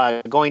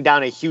 Going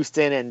down to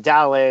Houston and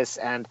Dallas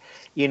and,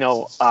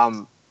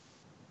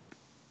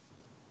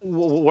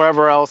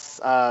 wherever else,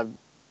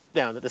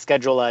 the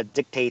schedule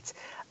dictates,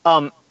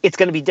 it's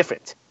going to be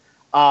different.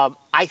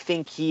 I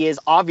think he is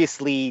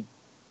obviously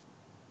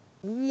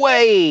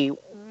way,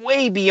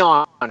 way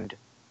beyond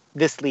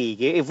this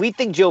league. If we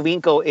think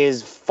Giovinco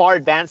is far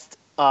advanced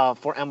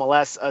for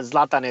MLS,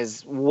 Zlatan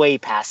is way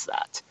past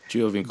that.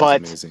 Giovinco's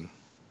amazing.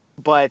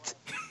 But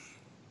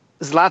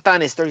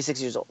Zlatan is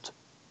 36 years old.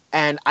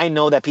 And I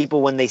know that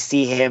people, when they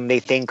see him, they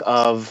think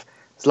of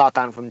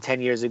Zlatan from 10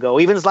 years ago,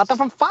 even Zlatan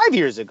from 5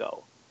 years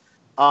ago.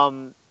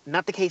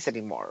 Not the case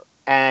anymore.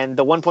 And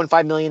the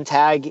 1.5 million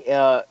tag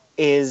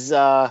is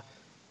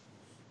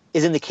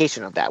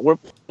indication of that.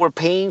 We're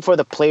paying for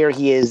the player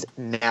he is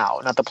now,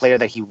 not the player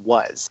that he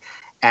was.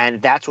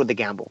 And that's where the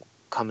gamble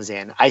comes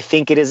in. I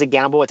think it is a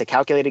gamble. It's a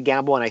calculated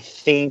gamble. And I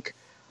think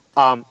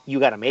you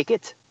got to make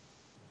it,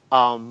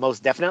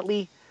 most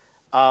definitely.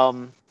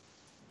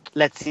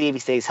 Let's see if he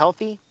stays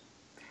healthy.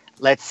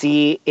 Let's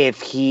see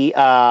if he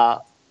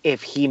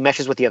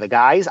meshes with the other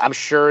guys. I'm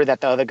sure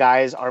that the other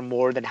guys are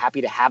more than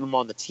happy to have him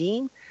on the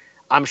team.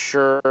 I'm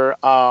sure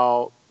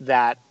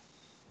that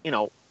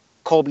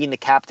Cole being the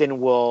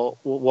captain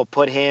will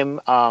put him.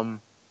 I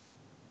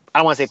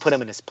don't want to say put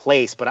him in his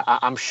place, but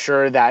I'm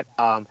sure that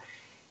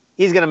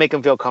he's going to make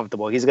him feel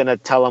comfortable. He's going to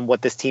tell him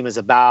what this team is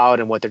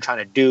about and what they're trying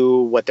to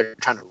do, what they're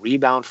trying to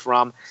rebound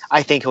from.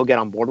 I think he'll get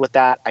on board with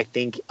that. I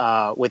think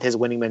with his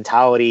winning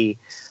mentality,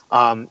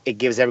 it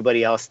gives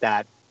everybody else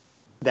that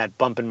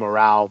bump in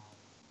morale,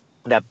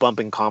 that bump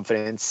in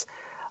confidence,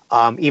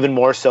 even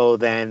more so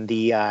than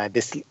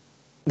this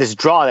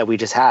draw that we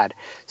just had.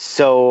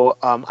 So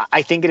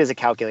I think it is a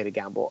calculated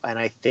gamble, and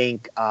I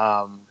think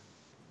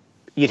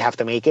you'd have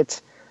to make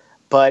it.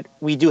 but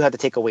we do have to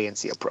take a wait and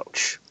see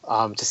approach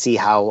to see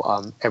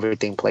how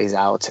everything plays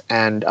out.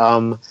 And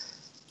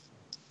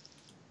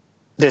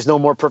there's no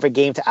more perfect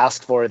game to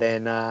ask for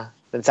than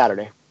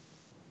Saturday.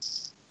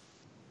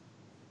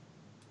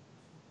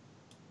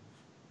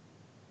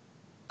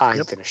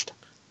 I'm finished.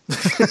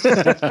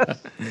 I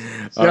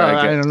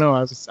don't know.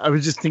 I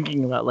was just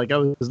thinking about, like, I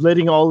was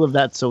letting all of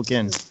that soak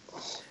in.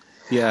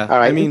 Yeah. All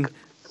right.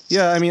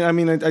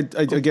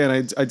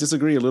 I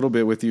disagree a little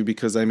bit with you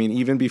because, I mean,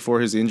 even before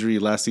his injury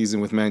last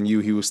season with Man U,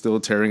 he was still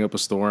tearing up a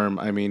storm.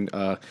 I mean,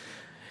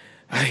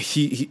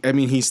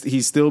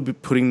 he's still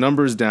putting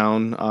numbers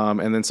down,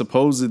 and then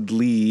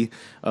supposedly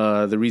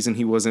the reason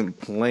he wasn't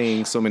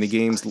playing so many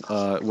games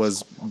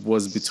was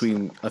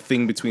between him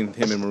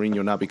and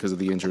Mourinho, not because of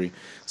the injury.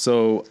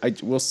 So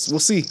we'll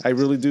see. I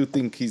really do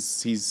think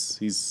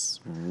he's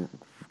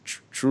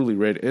truly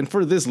ready, and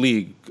for this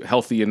league,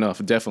 healthy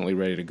enough, definitely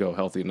ready to go,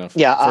 healthy enough.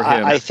 Yeah, for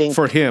him. I think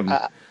for him,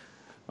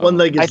 one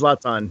leg is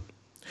Zlatan.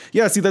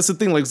 Yeah, see, that's the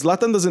thing. Like,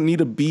 Zlatan doesn't need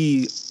to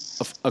be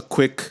a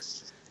quick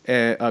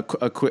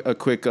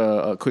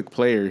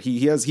player.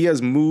 He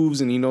has moves,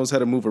 and he knows how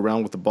to move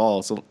around with the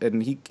ball. So,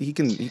 and he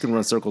can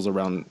run circles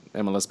around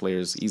MLS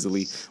players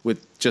easily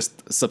with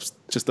just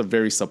a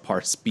very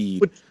subpar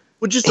speed.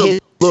 With just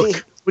a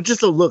look. With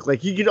just a look,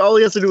 like all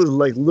he has to do is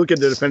like look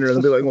at the defender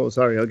and be like, "Oh,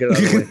 sorry, I'll get out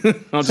of the way."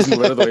 I'll just move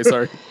out of the way.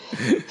 Sorry.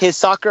 His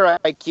soccer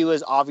IQ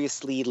is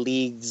obviously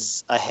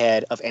leagues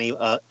ahead of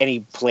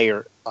any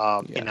player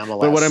in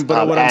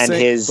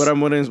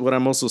MLS. What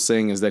I'm also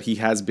saying is that he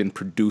has been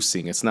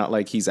producing. It's not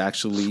like he's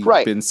actually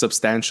been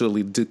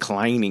substantially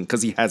declining,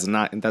 because he has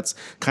not, and that's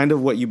kind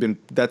of what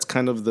that's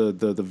kind of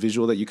the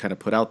visual that you kind of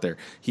put out there.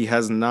 He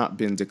has not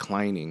been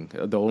declining.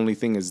 The only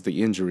thing is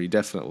the injury,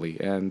 definitely.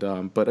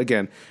 And but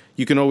again,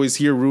 you can always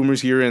hear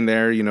rumors here and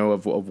there, you know,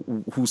 of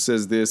who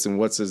says this and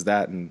what says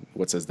that and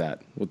what says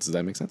that. What does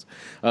that make sense?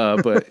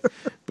 But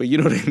you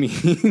know what I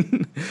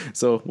mean.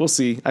 So we'll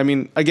see. I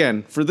mean,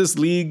 again, for this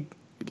league,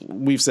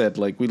 we've said,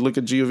 like, we look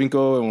at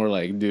Giovinco and we're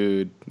like,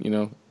 dude, you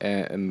know,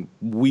 and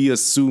we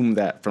assume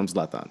that from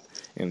Zlatan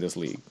in this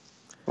league.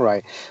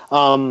 Right.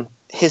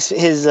 His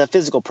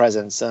physical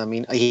presence. I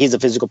mean, he's a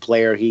physical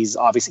player. He's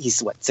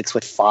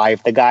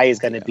 6'5". The guy is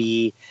going to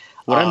be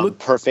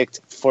perfect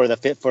for the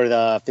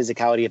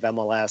physicality of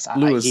MLS.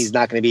 Lewis, he's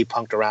not going to be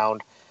punked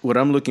around. What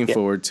I'm looking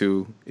forward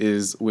to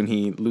is when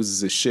he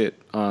loses his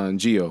shit on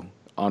Gio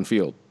on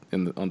field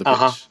on the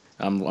pitch.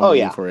 I'm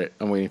waiting for it.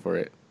 I'm waiting for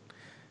it.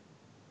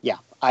 Yeah,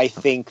 I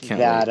think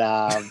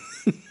that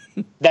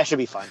should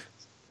be fun.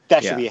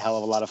 That should be a hell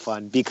of a lot of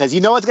fun, because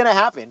you know what's going to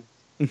happen.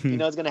 You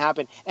know what's going to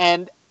happen.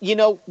 And, you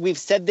know, we've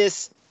said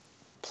this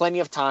plenty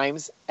of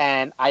times,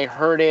 and I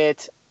heard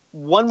it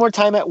one more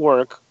time at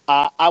work.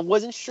 I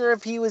wasn't sure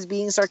if he was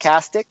being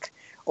sarcastic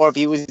or if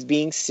he was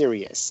being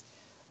serious,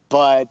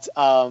 but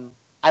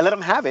I let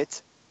him have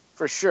it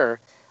for sure.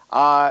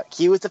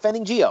 He was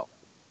defending Gio.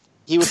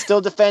 He was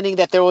still defending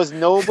that there was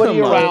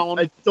nobody around.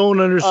 I don't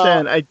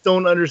understand. I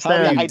don't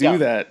understand. How do you do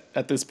that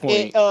at this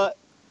point?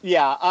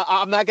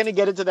 I'm not going to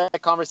get into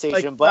that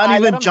conversation, like, but not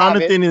even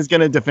Jonathan is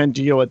going to defend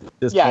Gio at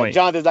this point. Yeah,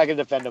 Jonathan's not going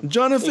to defend him.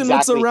 Jonathan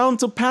looks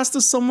around to pass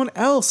to someone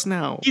else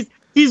now.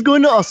 He's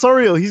going to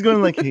Osorio. He's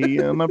going like,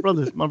 hey, my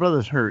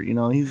brother's hurt. You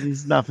know,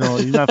 he's not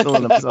feeling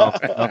himself.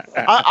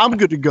 I'm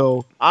good to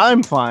go.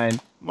 I'm fine.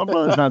 My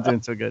brother's not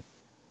doing so good.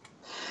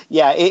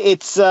 Yeah,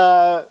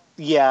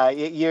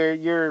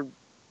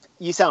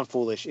 you sound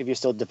foolish if you're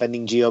still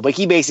defending Gio, but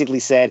he basically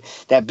said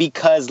that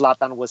because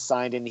Zlatan was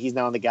signed and he's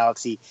now in the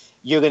Galaxy,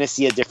 you're going to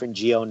see a different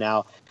Gio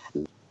now.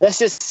 Let's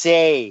just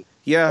say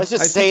that's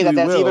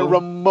even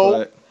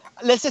remote.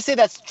 Let's just say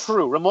that's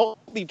true,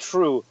 remotely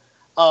true.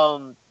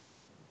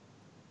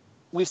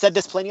 We've said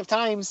this plenty of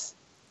times,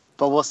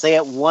 but we'll say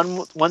it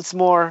once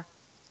more.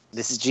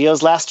 This is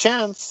Gio's last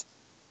chance.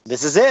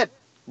 This is it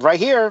right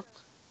here.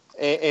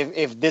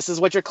 If this is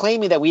what you're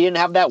claiming, that we didn't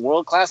have that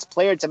world-class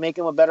player to make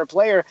him a better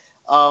player,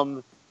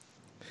 but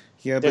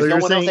there's no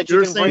one else that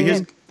you can bring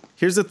in.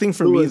 Here's the thing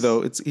for me,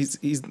 though.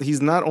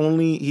 He's not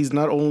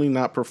only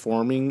not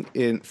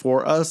performing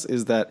for us,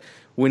 is that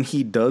when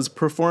he does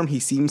perform,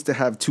 he seems to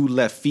have two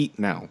left feet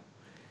now.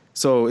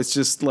 So it's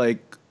just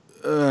like,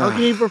 how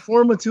can he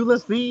perform with two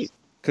left feet?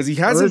 Because he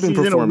hasn't been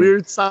performing. In a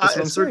weird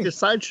circus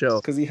sideshow.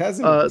 Because he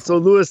hasn't. So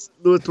Lewis,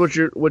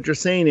 what you're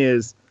saying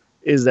is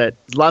that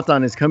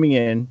Zlatan is coming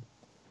in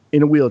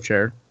a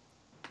wheelchair,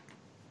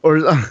 or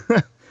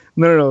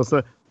no.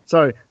 So,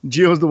 sorry,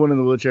 Gio's the one in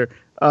the wheelchair.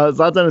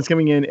 Zlatan is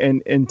coming in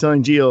and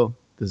telling Gio,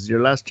 "This is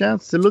your last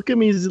chance to look at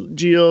me,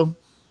 Gio."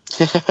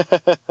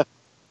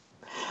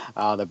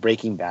 The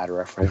Breaking Bad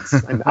reference.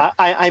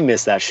 I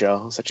miss that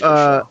show. Such a good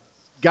show.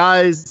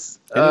 Guys,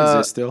 it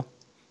exists still.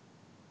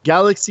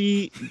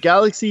 Galaxy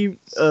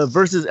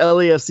versus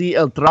LAFC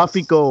El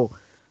Tráfico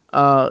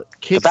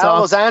kicks off.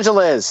 Los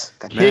Angeles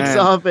kicks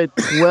off at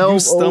 12:05. You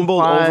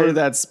stumbled over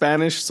that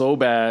Spanish so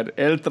bad.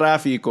 El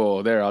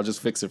Tráfico. There, I'll just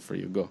fix it for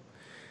you. Go.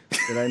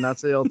 Did I not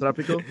say El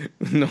Tráfico?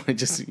 No, I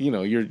just,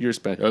 you're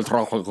Spanish. El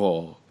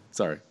Tráfico.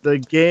 Sorry. The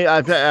game.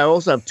 I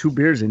also have two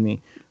beers in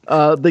me.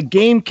 The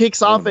game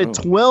kicks off no. at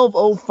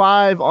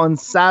 12:05 on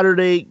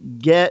Saturday.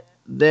 Get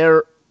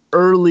there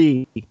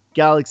early,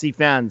 Galaxy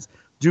fans.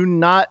 Do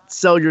not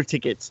sell your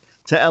tickets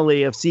to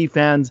LAFC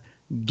fans.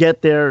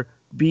 Get there,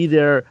 be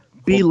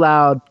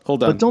loud.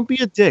 Hold on. But don't be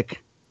a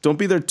dick. Don't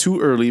be there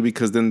too early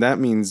because then that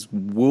means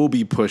we'll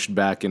be pushed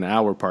back in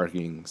our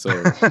parking. So,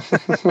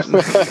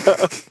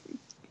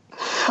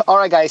 all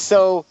right, guys.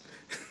 So,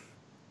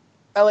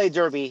 LA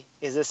Derby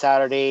is this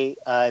Saturday.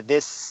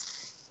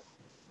 This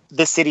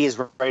city is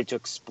ready to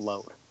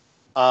explode.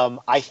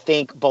 I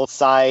think both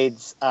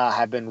sides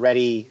have been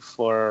ready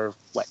for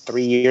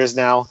 3 years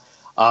now.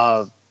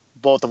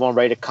 Both of them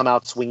ready to come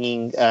out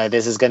swinging.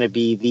 This is going to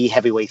be the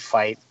heavyweight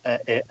fight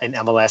in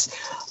MLS.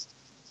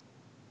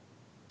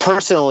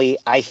 Personally,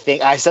 I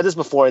think I said this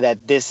before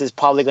that this is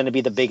probably going to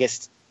be the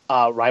biggest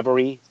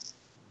rivalry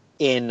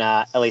in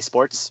LA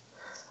sports.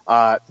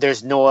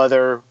 There's no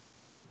other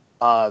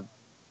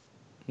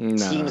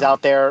teams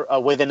out there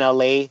within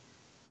LA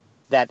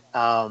that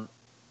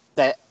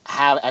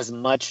have as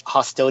much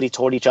hostility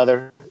toward each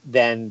other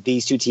than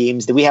these two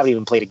teams. That we haven't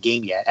even played a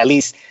game yet, at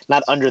least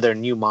not under their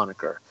new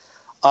moniker.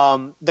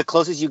 The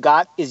closest you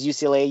got is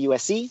UCLA,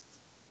 USC.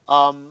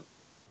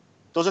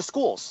 Those are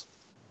schools,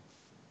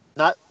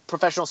 not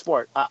professional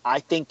sport.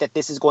 I think that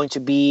this is going to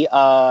be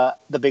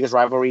the biggest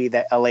rivalry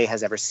that LA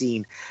has ever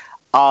seen.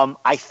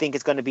 I think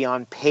it's going to be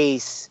on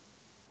pace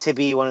to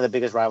be one of the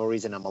biggest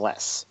rivalries in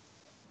MLS.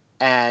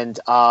 And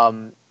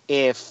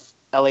if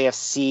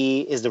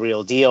LAFC is the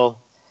real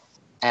deal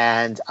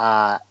and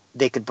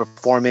they could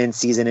perform in,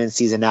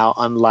 season out,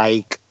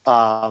 unlike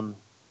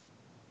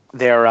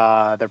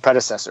their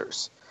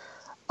predecessors,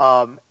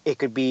 it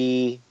could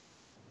be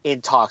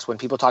in talks. When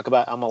people talk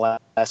about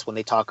MLS, when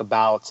they talk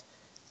about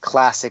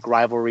classic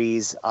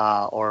rivalries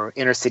or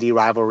inter-city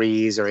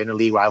rivalries or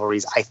inter-league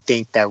rivalries, I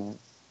think that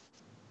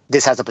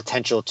this has the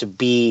potential to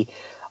be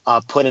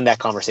put in that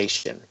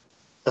conversation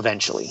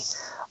eventually.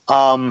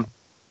 I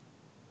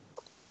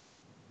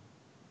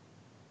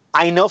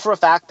know for a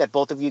fact that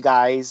both of you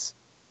guys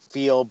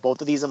feel both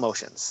of these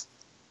emotions,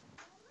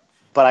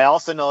 but I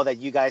also know that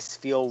you guys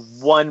feel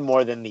one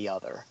more than the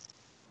other.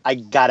 I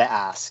gotta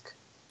ask,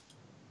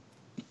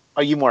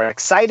 are you more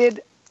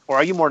excited or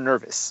are you more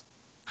nervous?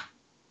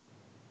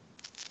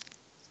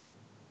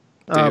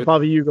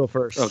 Bobby, you go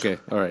first. Okay,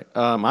 all right.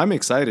 I'm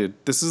excited.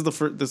 This is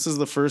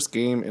the first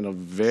game in a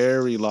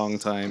very long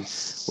time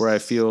where I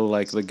feel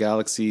like the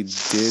Galaxy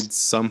did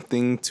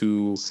something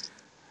to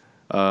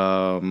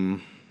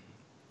throw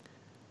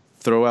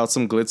out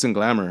some glitz and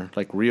glamour,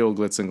 like real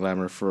glitz and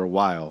glamour for a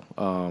while.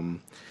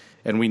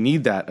 And we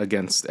need that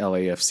against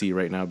LAFC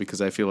right now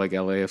because I feel like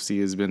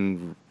LAFC has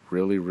been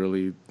really,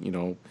 really,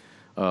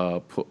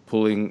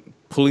 pulling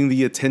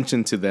the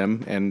attention to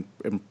them and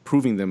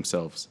improving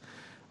themselves.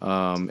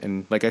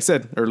 And like I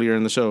said earlier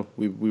in the show,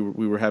 we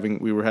were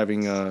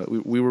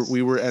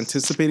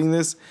anticipating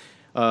this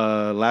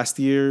last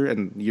year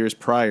and years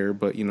prior,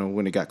 but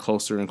when it got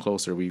closer and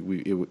closer, we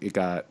were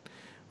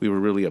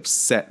really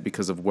upset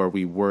because of where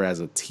we were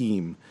as a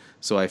team.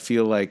 So I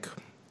feel like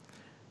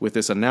with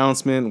this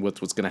announcement,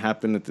 with what's going to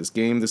happen at this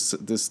game this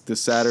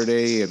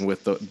Saturday, and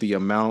with the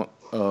amount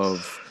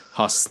of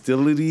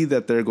hostility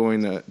that they're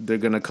going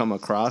to come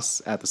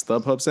across at the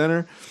StubHub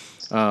Center,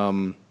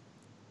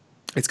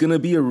 it's gonna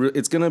be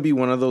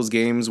one of those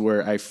games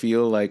where I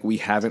feel like we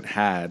haven't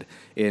had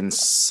in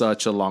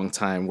such a long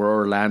time. Where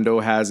Orlando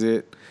has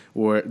it,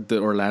 where the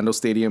Orlando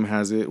Stadium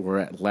has it, where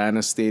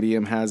Atlanta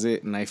Stadium has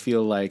it, and I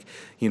feel like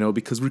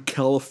because we're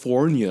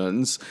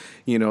Californians,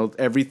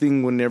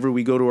 everything whenever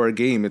we go to our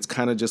game, it's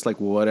kind of just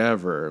like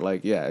whatever.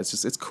 Like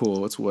it's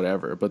cool, it's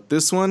whatever. But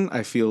this one,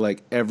 I feel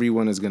like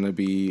everyone is gonna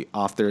be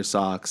off their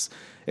socks,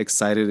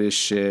 excited as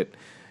shit.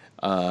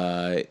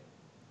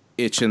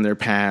 Itch in their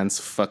pants,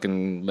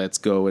 fucking let's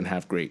go and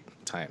have great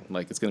time.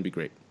 Like it's gonna be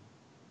great.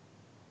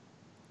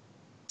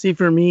 See,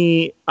 for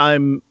me,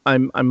 I'm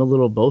a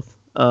little both.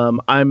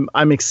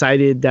 I'm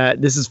excited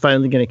that this is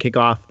finally gonna kick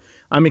off.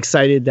 I'm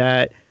excited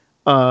that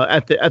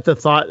at the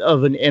thought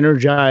of an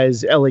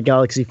energized LA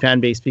Galaxy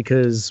fan base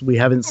because we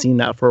haven't seen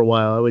that for a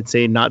while. I would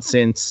say not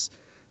since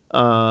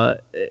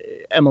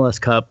MLS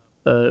Cup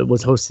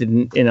was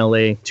hosted in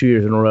LA 2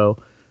 years in a row.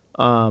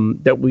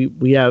 That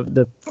we have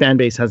the fan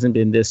base hasn't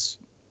been this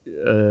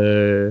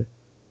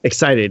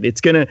excited.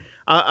 It's gonna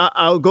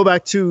I'll go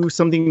back to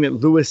something that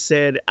Lewis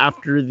said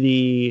after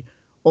the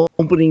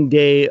opening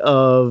day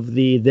of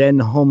the then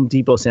Home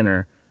Depot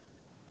Center.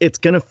 It's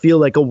gonna feel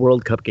like a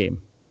World Cup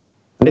game.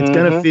 It's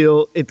gonna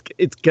feel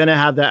it's gonna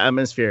have that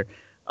atmosphere.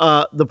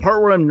 The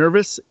part where I'm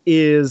nervous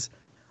is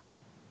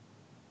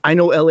I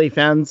know LA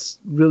fans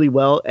really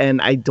well,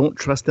 and I don't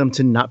trust them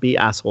to not be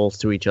assholes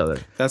to each other.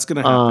 That's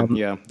gonna happen.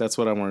 Yeah, that's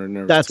what I wanted to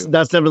nervous.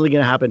 That's definitely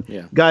gonna happen.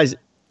 Yeah, guys,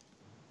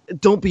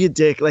 don't be a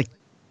dick. Like,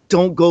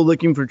 don't go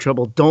looking for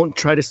trouble. Don't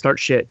try to start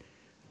shit.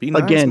 Be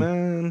nice, again,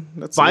 man.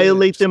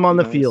 Violate them on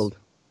the field.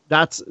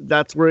 That's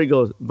where it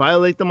goes.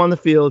 Violate them on the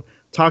field.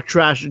 Talk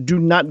trash. Do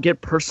not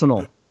get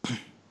personal.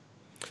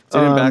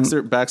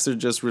 Didn't Baxter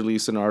just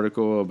release an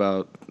article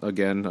about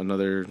again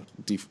another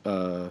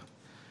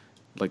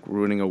like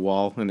ruining a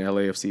wall, an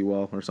LAFC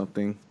wall or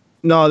something.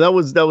 No, that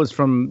was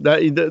from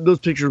that. Those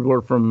pictures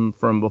were from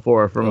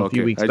before, from Oh, a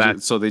few okay, weeks back.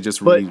 so they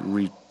just But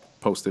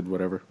reposted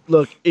whatever.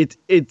 look, it's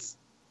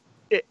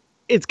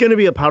going to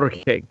be a powder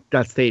keg,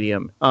 that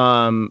stadium.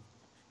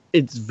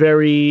 It's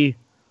very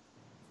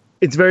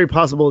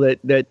possible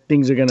that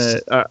things are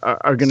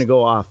gonna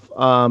go off.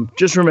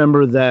 Just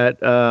remember that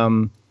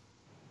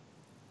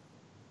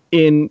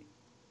in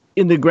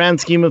the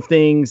grand scheme of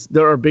things,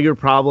 there are bigger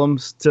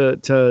problems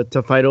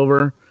to fight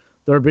over.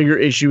 There are bigger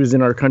issues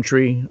in our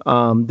country.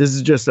 This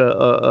is just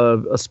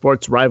a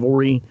sports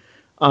rivalry.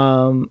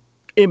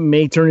 It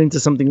may turn into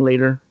something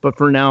later, but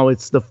for now,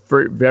 it's the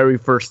very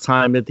first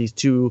time that these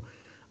two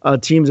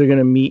teams are going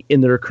to meet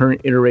in their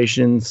current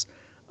iterations.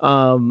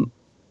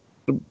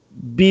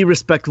 Be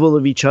respectful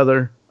of each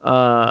other.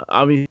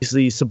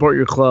 Obviously, support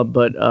your club,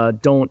 but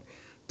don't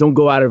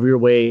go out of your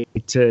way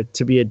to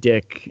be a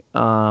dick.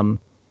 And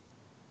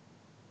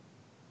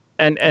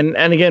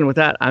again, with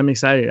that, I'm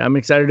excited. I'm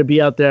excited to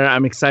be out there.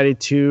 I'm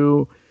excited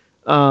to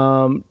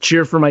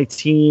cheer for my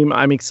team.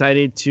 I'm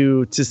excited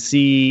to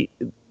see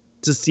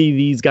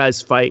these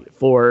guys fight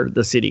for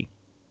the city.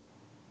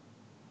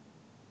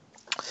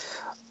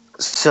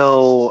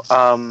 So,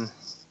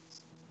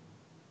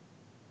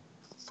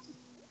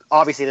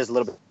 obviously, there's a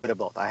little bit of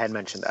both. I had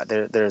mentioned that.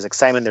 There's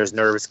excitement, there's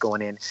nerves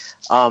going in.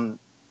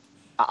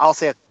 I'll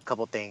say a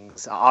couple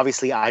things.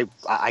 Obviously, I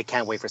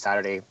can't wait for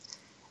Saturday.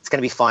 It's going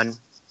to be fun.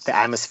 The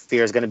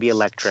atmosphere is going to be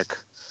electric.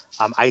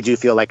 I do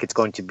feel like it's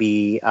going to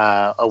be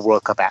a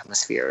World Cup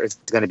atmosphere. It's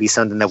going to be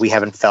something that we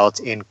haven't felt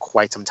in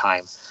quite some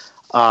time.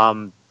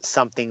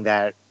 Something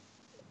that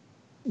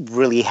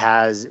really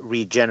has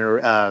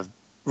re-energized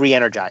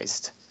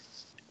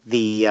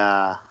the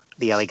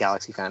LA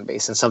Galaxy fan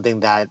base, and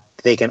something that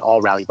they can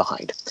all rally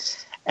behind.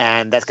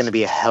 And that's going to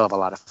be a hell of a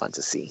lot of fun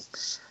to see.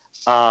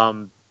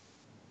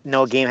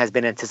 No game has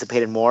been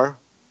anticipated more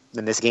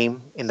than this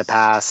game in the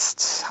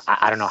past,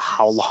 I don't know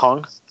how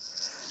long.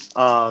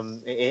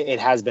 It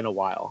has been a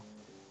while.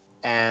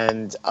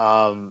 And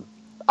I'm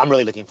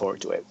really looking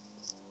forward to it.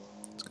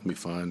 It's going to be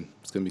fun.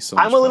 It's going to be so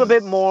I'm much a little fun.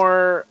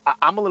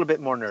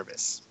 bit more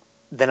nervous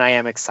than I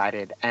am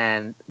excited.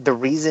 And the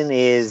reason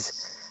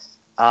is,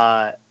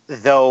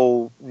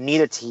 though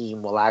neither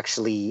team will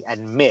actually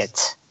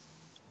admit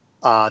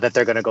that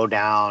they're going to go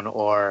down,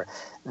 or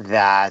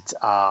that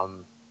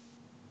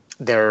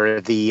they're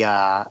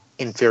the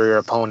inferior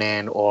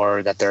opponent,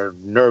 or that they're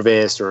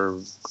nervous or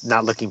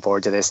not looking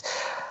forward to this,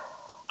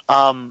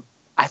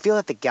 I feel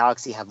that the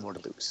Galaxy have more to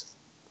lose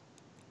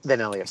than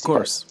LAFC. Of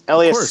course.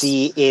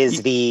 LAFC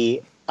is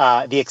the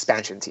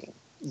expansion team.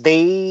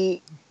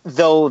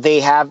 Though they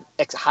have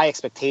high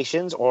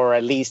expectations, or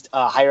at least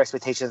higher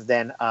expectations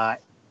than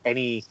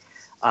any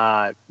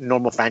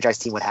normal franchise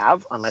team would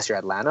have, unless you're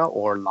Atlanta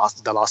or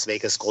the Las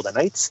Vegas Golden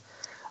Knights.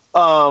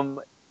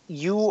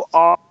 You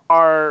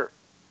are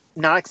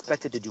not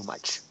expected to do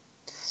much,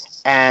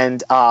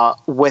 and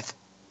with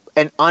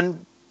an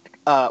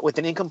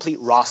incomplete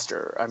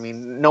roster. I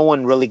mean, no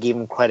one really gave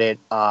them credit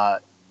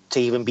to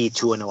even be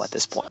 2-0 at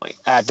this point.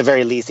 At the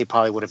very least, they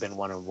probably would have been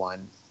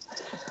 1-1.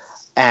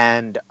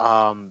 And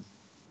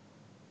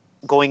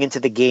going into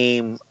the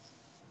game,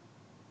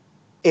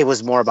 it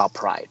was more about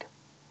pride.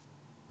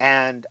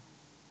 And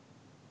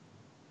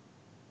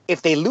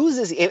if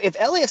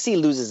LAFC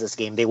loses this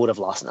game, they would have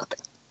lost nothing.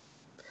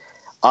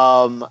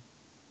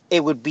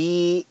 It would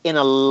be in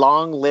a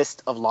long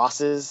list of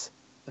losses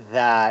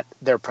that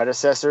their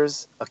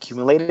predecessors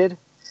accumulated.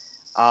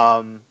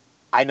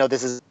 I know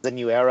this is a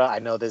new era. I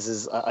know this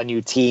is a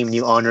new team,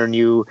 new owner,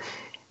 new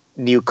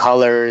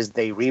colors.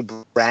 They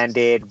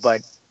rebranded,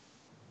 but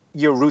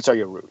your roots are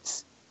your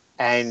roots.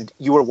 And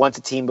you were once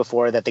a team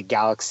before that the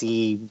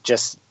Galaxy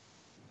just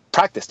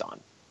practiced on.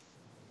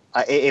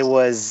 It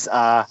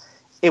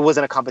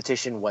wasn't a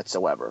competition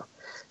whatsoever.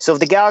 So if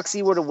the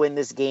Galaxy were to win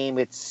this game,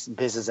 it's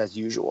business as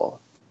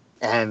usual.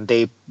 And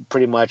they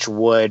pretty much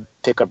would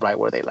pick up right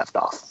where they left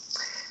off.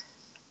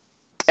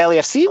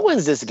 LAFC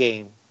wins this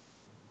game,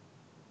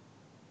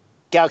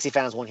 Galaxy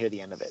fans won't hear the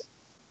end of it.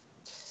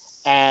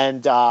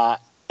 And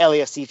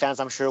LAFC fans,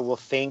 I'm sure, will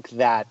think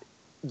that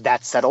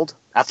that's settled.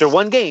 After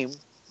one game,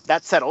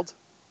 that's settled.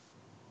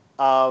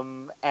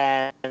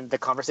 And the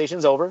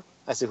conversation's over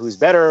as to who's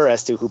better,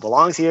 as to who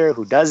belongs here,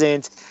 who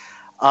doesn't.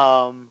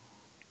 The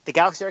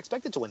Galaxy are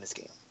expected to win this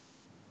game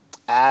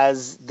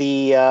as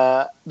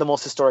the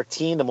most historic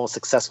team, the most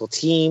successful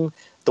team,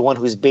 the one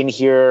who's been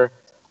here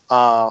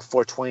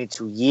for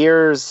 22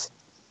 years.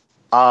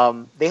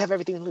 They have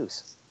everything to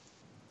lose.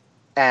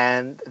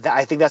 And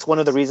I think that's one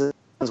of the reasons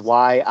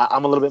why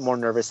I'm a little bit more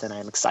nervous than I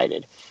am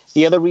excited.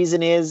 The other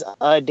reason is,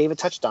 David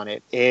touched on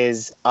it,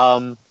 is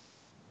I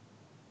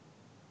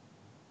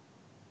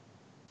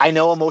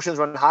know emotions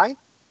run high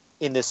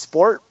in this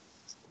sport.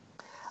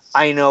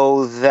 I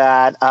know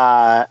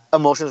that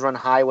emotions run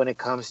high when it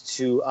comes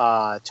to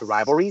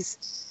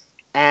rivalries,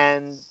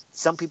 and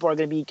some people are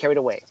going to be carried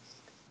away.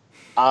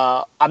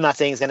 I'm not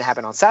saying it's going to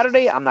happen on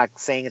Saturday. I'm not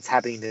saying it's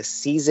happening this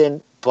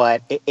season,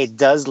 but it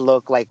does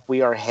look like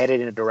we are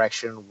headed in a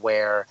direction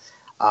where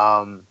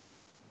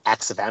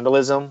acts of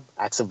vandalism,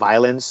 acts of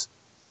violence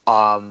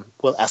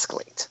will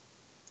escalate.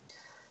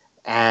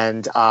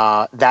 And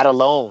that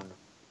alone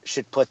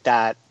should put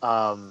that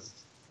us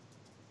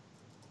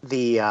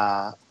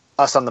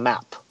on the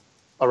map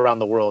around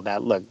the world.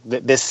 That look,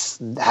 this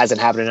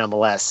hasn't happened in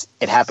MLS.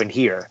 It happened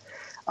here.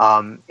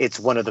 It's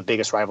one of the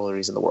biggest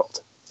rivalries in the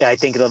world. I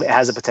think it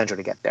has the potential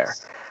to get there.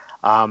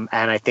 And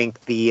I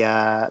think the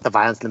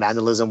violence and the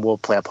vandalism will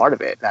play a part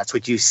of it. That's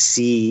what you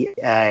see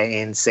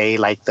in, say,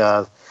 like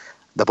the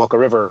Boca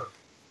River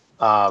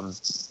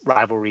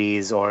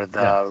rivalries or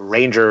the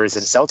Rangers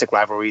and Celtic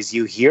rivalries.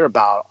 You hear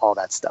about all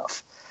that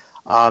stuff.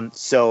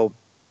 So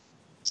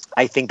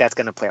I think that's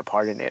going to play a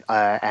part in it.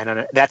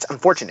 And that's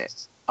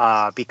unfortunate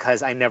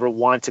because I never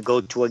want to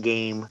go to a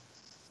game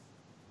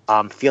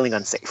feeling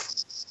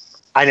unsafe.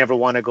 I never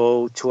want to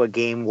go to a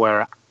game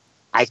where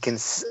I can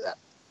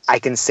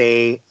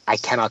say I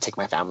cannot take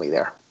my family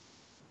there.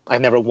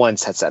 I've never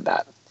once had said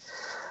that.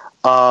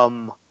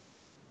 And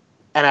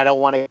I don't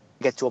want to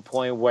get to a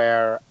point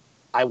where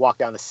I walk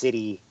down the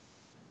city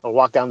or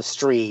walk down the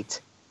street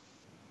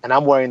and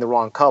I'm wearing the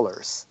wrong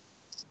colors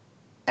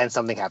and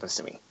something happens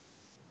to me.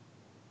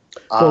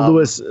 Well,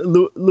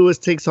 Lewis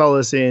takes all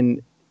this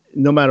in.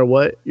 No matter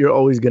what, you're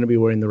always going to be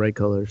wearing the right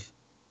colors.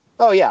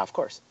 Oh, yeah, of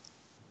course.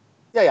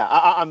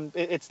 Yeah.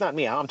 It's not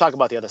me. I'm talking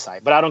about the other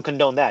side, but I don't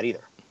condone that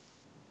either.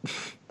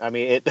 I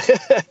mean,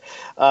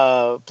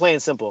 plain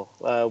and simple.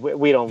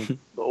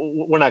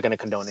 We're not going to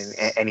condone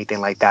anything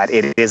like that.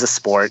 It is a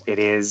sport. It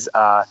is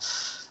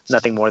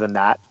nothing more than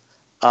that.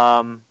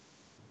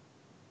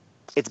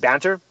 It's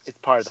banter. It's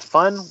part of the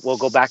fun. We'll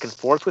go back and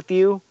forth with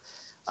you.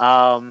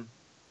 To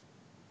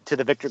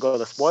the victor go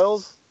the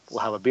spoils. We'll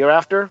have a beer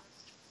after,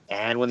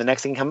 and when the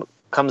next thing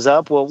comes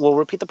up, we'll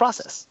repeat the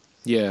process.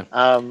 Yeah.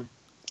 All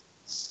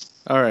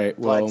right.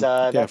 Well,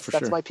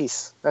 that's my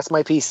piece. That's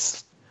my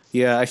piece.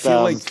 Yeah, I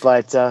feel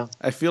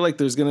I feel like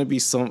there's gonna be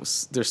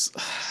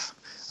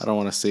I don't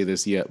want to say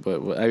this yet,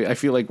 but I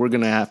feel like we're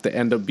gonna have to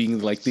end up being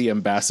like the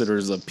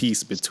ambassadors of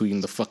peace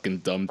between the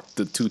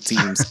two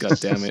teams. God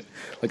damn it!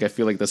 Like I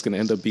feel like that's gonna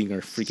end up being our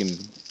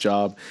freaking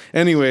job.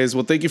 Anyways,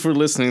 well, thank you for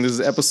listening. This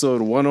is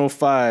episode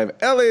 105.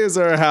 LA is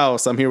our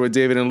house. I'm here with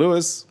David and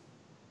Lewis.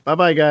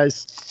 Bye,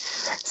 guys.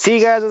 See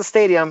you guys at the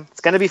stadium.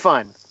 It's gonna be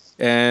fun.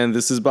 And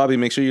this is Bobby.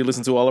 Make sure you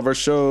listen to all of our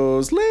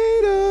shows.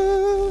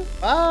 Later.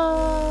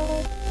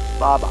 Bye.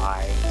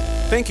 Bye-bye.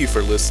 Thank you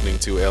for listening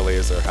to LA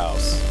is Our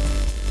House.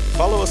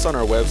 Follow us on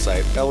our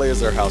website,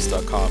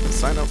 laisourhouse.com, and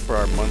sign up for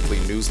our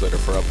monthly newsletter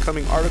for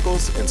upcoming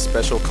articles and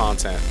special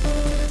content.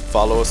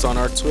 Follow us on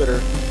our Twitter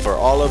for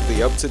all of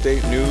the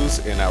up-to-date news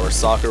in our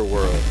soccer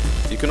world.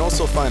 You can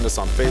also find us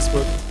on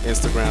Facebook,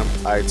 Instagram,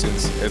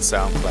 iTunes, and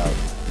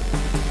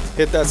SoundCloud.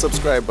 Hit that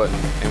subscribe button,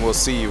 and we'll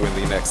see you in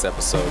the next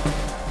episode.